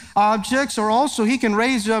meaningless objects, or also he can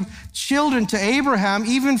raise up children to Abraham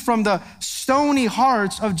even from the stony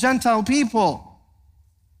hearts of Gentile people.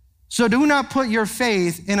 So do not put your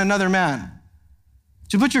faith in another man.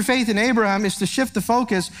 To put your faith in Abraham is to shift the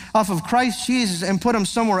focus off of Christ Jesus and put him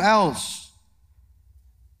somewhere else.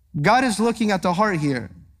 God is looking at the heart here.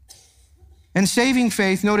 And saving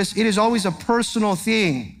faith, notice, it is always a personal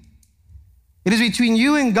thing. It is between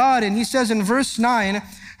you and God. And he says in verse 9,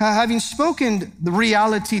 having spoken the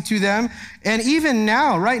reality to them, and even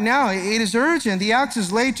now, right now, it is urgent. The axe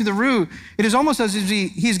is laid to the root. It is almost as if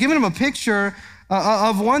he's given them a picture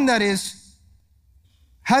of one that is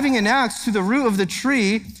having an axe to the root of the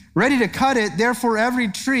tree, ready to cut it. Therefore, every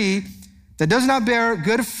tree that does not bear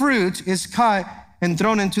good fruit is cut and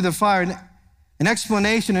thrown into the fire. An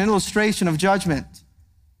explanation, an illustration of judgment.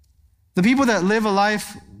 The people that live a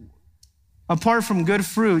life apart from good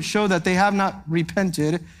fruit show that they have not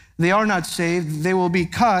repented. They are not saved. They will be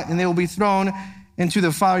cut and they will be thrown into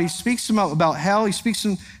the fire. He speaks to them about hell. He speaks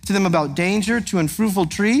to them about danger to unfruitful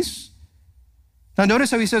trees. Now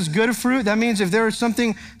notice how he says good fruit. That means if there is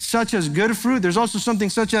something such as good fruit, there's also something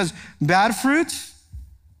such as bad fruit.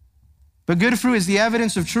 But good fruit is the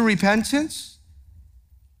evidence of true repentance.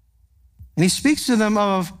 And he speaks to them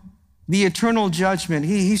of the eternal judgment.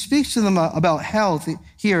 He speaks to them about hell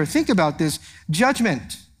here. Think about this,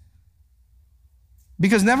 judgment.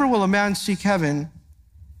 Because never will a man seek heaven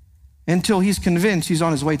until he's convinced he's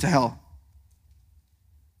on his way to hell.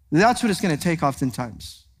 That's what it's going to take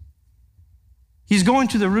oftentimes. He's going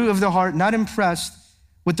to the root of the heart, not impressed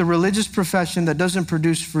with the religious profession that doesn't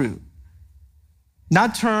produce fruit.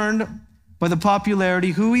 Not turned by the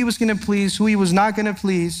popularity, who he was going to please, who he was not going to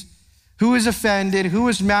please, who is offended, who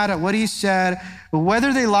is mad at what he said,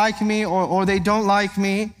 whether they like me or they don't like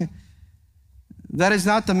me. That is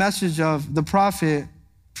not the message of the prophet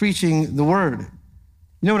preaching the word. You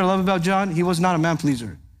know what I love about John? He was not a man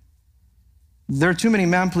pleaser. There are too many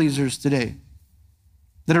man pleasers today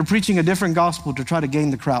that are preaching a different gospel to try to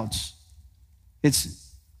gain the crowds.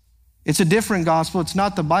 It's a different gospel. It's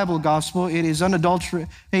not the Bible gospel. It is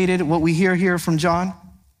unadulterated, what we hear here from John.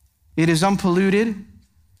 It is unpolluted.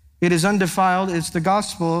 It is undefiled. It's the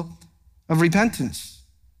gospel of repentance,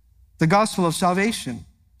 the gospel of salvation.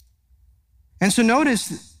 And so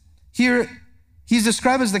notice here, he's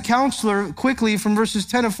described as the counselor quickly from verses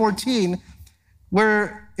 10 to 14,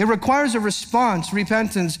 where it requires a response,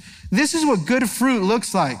 repentance. This is what good fruit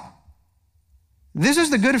looks like. This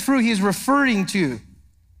is the good fruit he's referring to.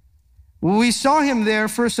 We saw him there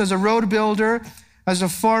first as a road builder, as a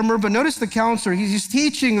farmer, but notice the counselor, he's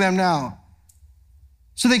teaching them now.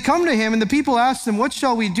 So they come to him and the people ask him, what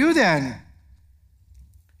shall we do then?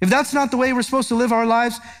 If that's not the way we're supposed to live our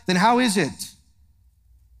lives, then how is it?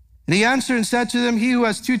 And he answered and said to them, he who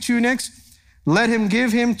has 2 tunics, let him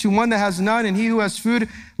give him to one that has none, and he who has food,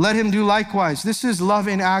 let him do likewise. This is love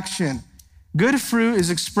in action. Good fruit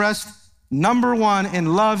is expressed, number one,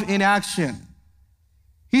 in love in action.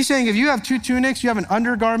 He's saying if you have 2 tunics, you have an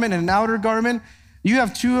undergarment and an outer garment, you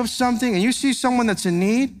have 2 of something, and you see someone that's in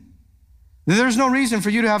need, there's no reason for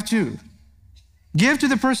you to have 2. Give to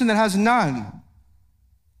the person that has none.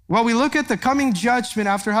 While we look at the coming judgment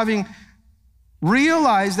after having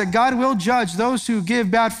realized that God will judge those who give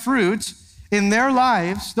bad fruits in their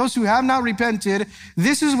lives, those who have not repented,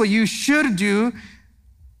 this is what you should do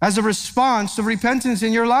as a response to repentance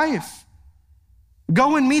in your life.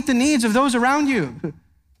 Go and meet the needs of those around you.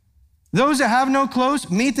 Those that have no clothes,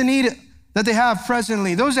 meet the need that they have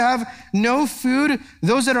presently. Those that have no food,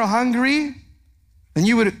 those that are hungry, and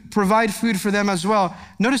you would provide food for them as well.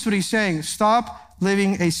 Notice what he's saying. Stop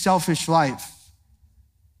living a selfish life.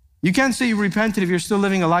 You can't say you repented if you're still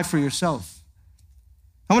living a life for yourself.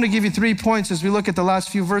 I want to give you 3 points as we look at the last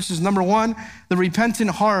few verses. Number 1, the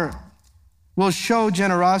repentant heart will show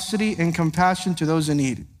generosity and compassion to those in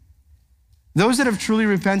need. Those that have truly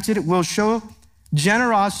repented will show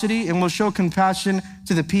generosity and will show compassion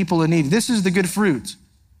to the people in need. This is the good fruit.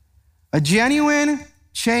 A genuine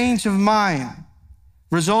change of mind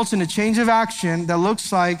results in a change of action that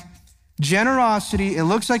looks like generosity, it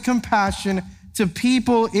looks like compassion to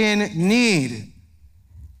people in need.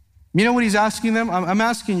 You know what he's asking them? I'm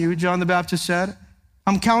asking you, John the Baptist said,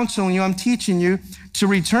 I'm counseling you, I'm teaching you to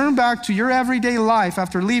return back to your everyday life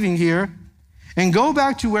after leaving here and go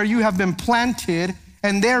back to where you have been planted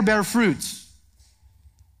and there bear fruits.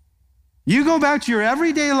 You go back to your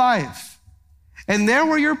everyday life and there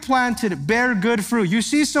where you're planted, bear good fruit. You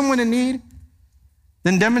see someone in need,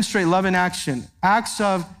 then demonstrate love in action, acts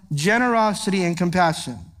of generosity and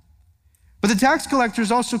compassion. But the tax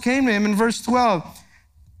collectors also came to him in verse 12,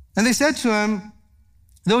 and they said to him,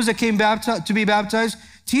 those that came to be baptized,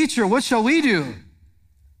 teacher, what shall we do?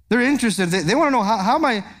 They're interested. They want to know, how am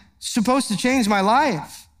I supposed to change my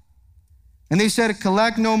life? And they said,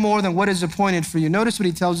 collect no more than what is appointed for you. Notice what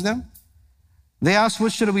he tells them. They asked,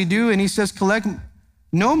 what should we do? And he says, collect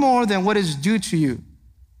no more than what is due to you,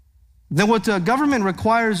 than what the government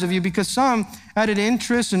requires of you, because some added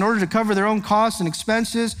interest in order to cover their own costs and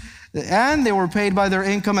expenses, and they were paid by their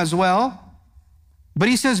income as well. But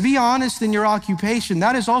he says, be honest in your occupation.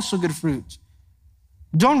 That is also good fruit.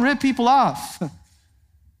 Don't rip people off.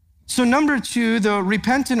 So number 2, the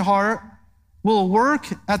repentant heart will work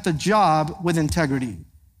at the job with integrity.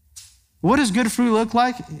 What does good fruit look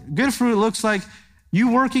like? Good fruit looks like you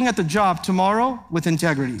working at the job tomorrow with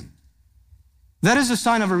integrity. That is a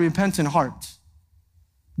sign of a repentant heart.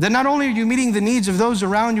 That not only are you meeting the needs of those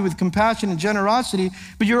around you with compassion and generosity,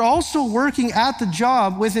 but you're also working at the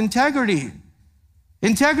job with integrity.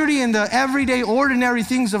 Integrity in the everyday, ordinary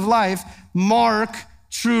things of life mark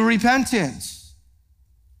true repentance.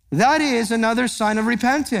 That is another sign of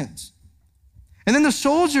repentance. And then the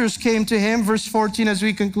soldiers came to him, verse 14, as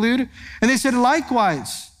we conclude, and they said,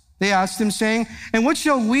 likewise, they asked him, saying, and what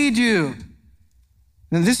shall we do?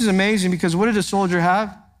 And this is amazing, because what did a soldier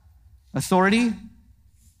have? Authority.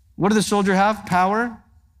 What did the soldier have? Power.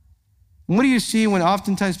 And what do you see when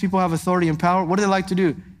oftentimes people have authority and power? What do they like to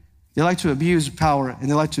do? They like to abuse power and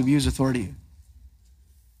they like to abuse authority.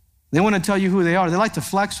 They want to tell you who they are. They like to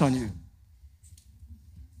flex on you.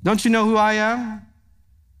 Don't you know who I am?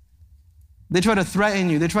 They try to threaten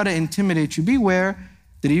you. They try to intimidate you. Beware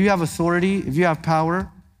that if you have authority, if you have power,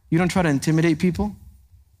 you don't try to intimidate people.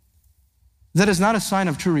 That is not a sign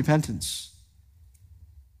of true repentance.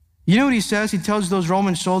 You know what he says? He tells those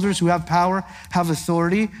Roman soldiers who have power, have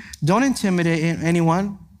authority, don't intimidate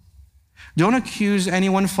anyone. Don't accuse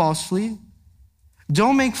anyone falsely.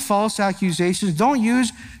 Don't make false accusations. Don't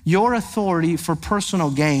use your authority for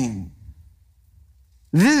personal gain.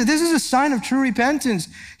 This is a sign of true repentance.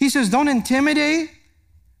 He says, don't intimidate,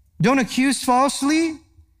 don't accuse falsely,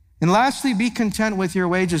 and lastly, be content with your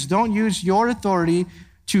wages. Don't use your authority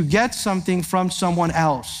to get something from someone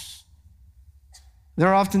else. There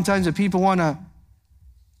are often times that people want to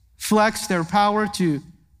flex their power to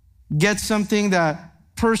get something that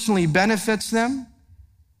personally benefits them.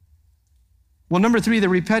 Well, number 3, the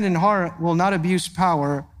repentant heart will not abuse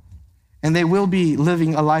power, and they will be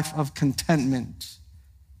living a life of contentment.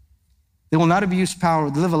 They will not abuse power,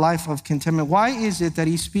 they live a life of contentment. Why is it that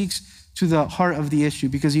he speaks to the heart of the issue?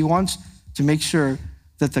 Because he wants to make sure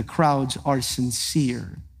that the crowds are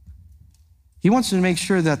sincere. He wants to make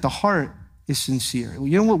sure that the heart is sincere.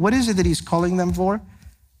 You know what is it that he's calling them for?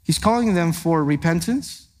 He's calling them for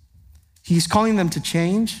repentance. He's calling them to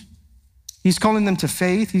change. He's calling them to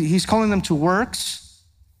faith. He's calling them to works.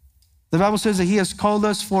 The Bible says that he has called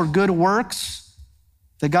us for good works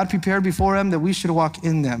that God prepared before him, that we should walk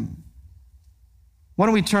in them. Why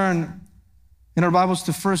don't we turn in our Bibles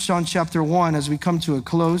to 1 John chapter 1 as we come to a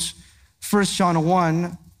close. 1 John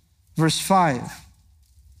 1, verse 5.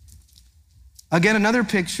 Again, another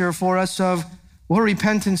picture for us of what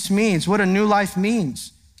repentance means, what a new life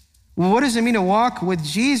means. What does it mean to walk with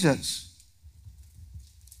Jesus?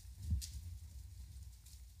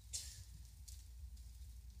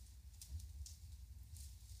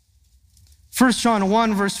 1 John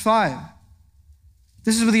 1, verse 5.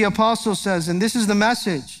 This is what the apostle says, and this is the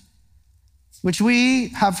message which we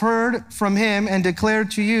have heard from him and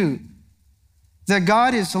declared to you, that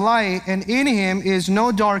God is light and in him is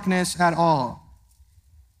no darkness at all.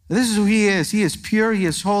 This is who he is. He is pure, he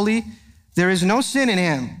is holy. There is no sin in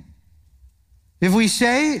him. If we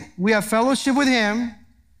say we have fellowship with him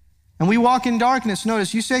and we walk in darkness,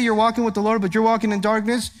 notice you say you're walking with the Lord, but you're walking in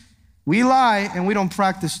darkness, we lie and we don't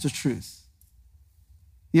practice the truth.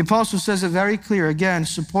 The apostle says it very clear, again,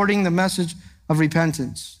 supporting the message of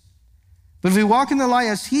repentance. But if we walk in the light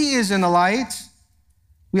as he is in the light,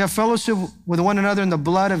 we have fellowship with one another, and the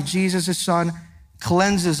blood of Jesus, his son,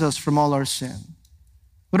 cleanses us from all our sin.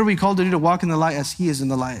 What are we called to do? To walk in the light as he is in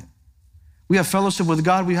the light. We have fellowship with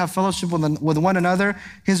God. We have fellowship with one another.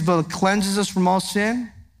 His blood cleanses us from all sin.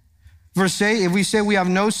 Verse 8, if we say we have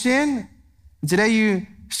no sin, today you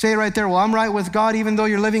say right there, well, I'm right with God even though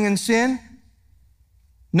you're living in sin.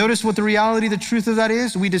 Notice what the reality, the truth of that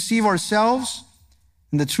is. We deceive ourselves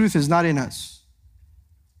and the truth is not in us.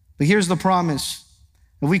 But here's the promise.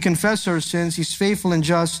 If we confess our sins, he's faithful and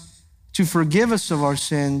just to forgive us of our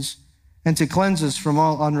sins and to cleanse us from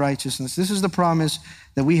all unrighteousness. This is the promise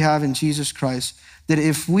that we have in Jesus Christ, that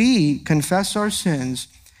if we confess our sins,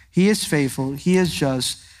 he is faithful, he is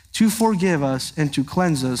just to forgive us and to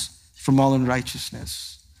cleanse us from all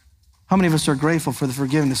unrighteousness. How many of us are grateful for the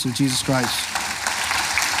forgiveness of Jesus Christ?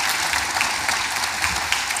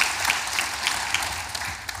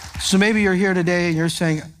 So maybe you're here today and you're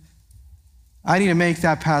saying, I need to make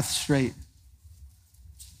that path straight.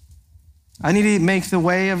 I need to make the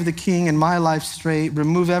way of the King in my life straight,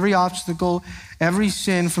 remove every obstacle, every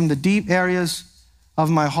sin from the deep areas of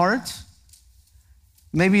my heart.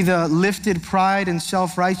 Maybe the lifted pride and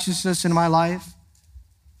self-righteousness in my life.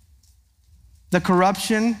 The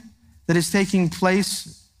corruption that is taking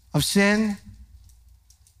place of sin.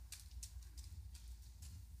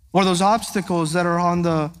 Or those obstacles that are on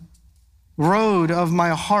the road of my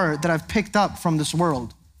heart that I've picked up from this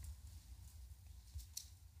world.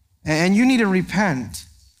 And you need to repent,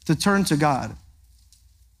 to turn to God.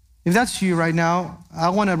 If that's you right now, I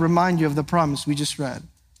want to remind you of the promise we just read.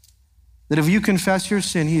 That if you confess your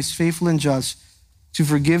sin, he is faithful and just to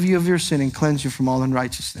forgive you of your sin and cleanse you from all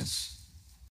unrighteousness.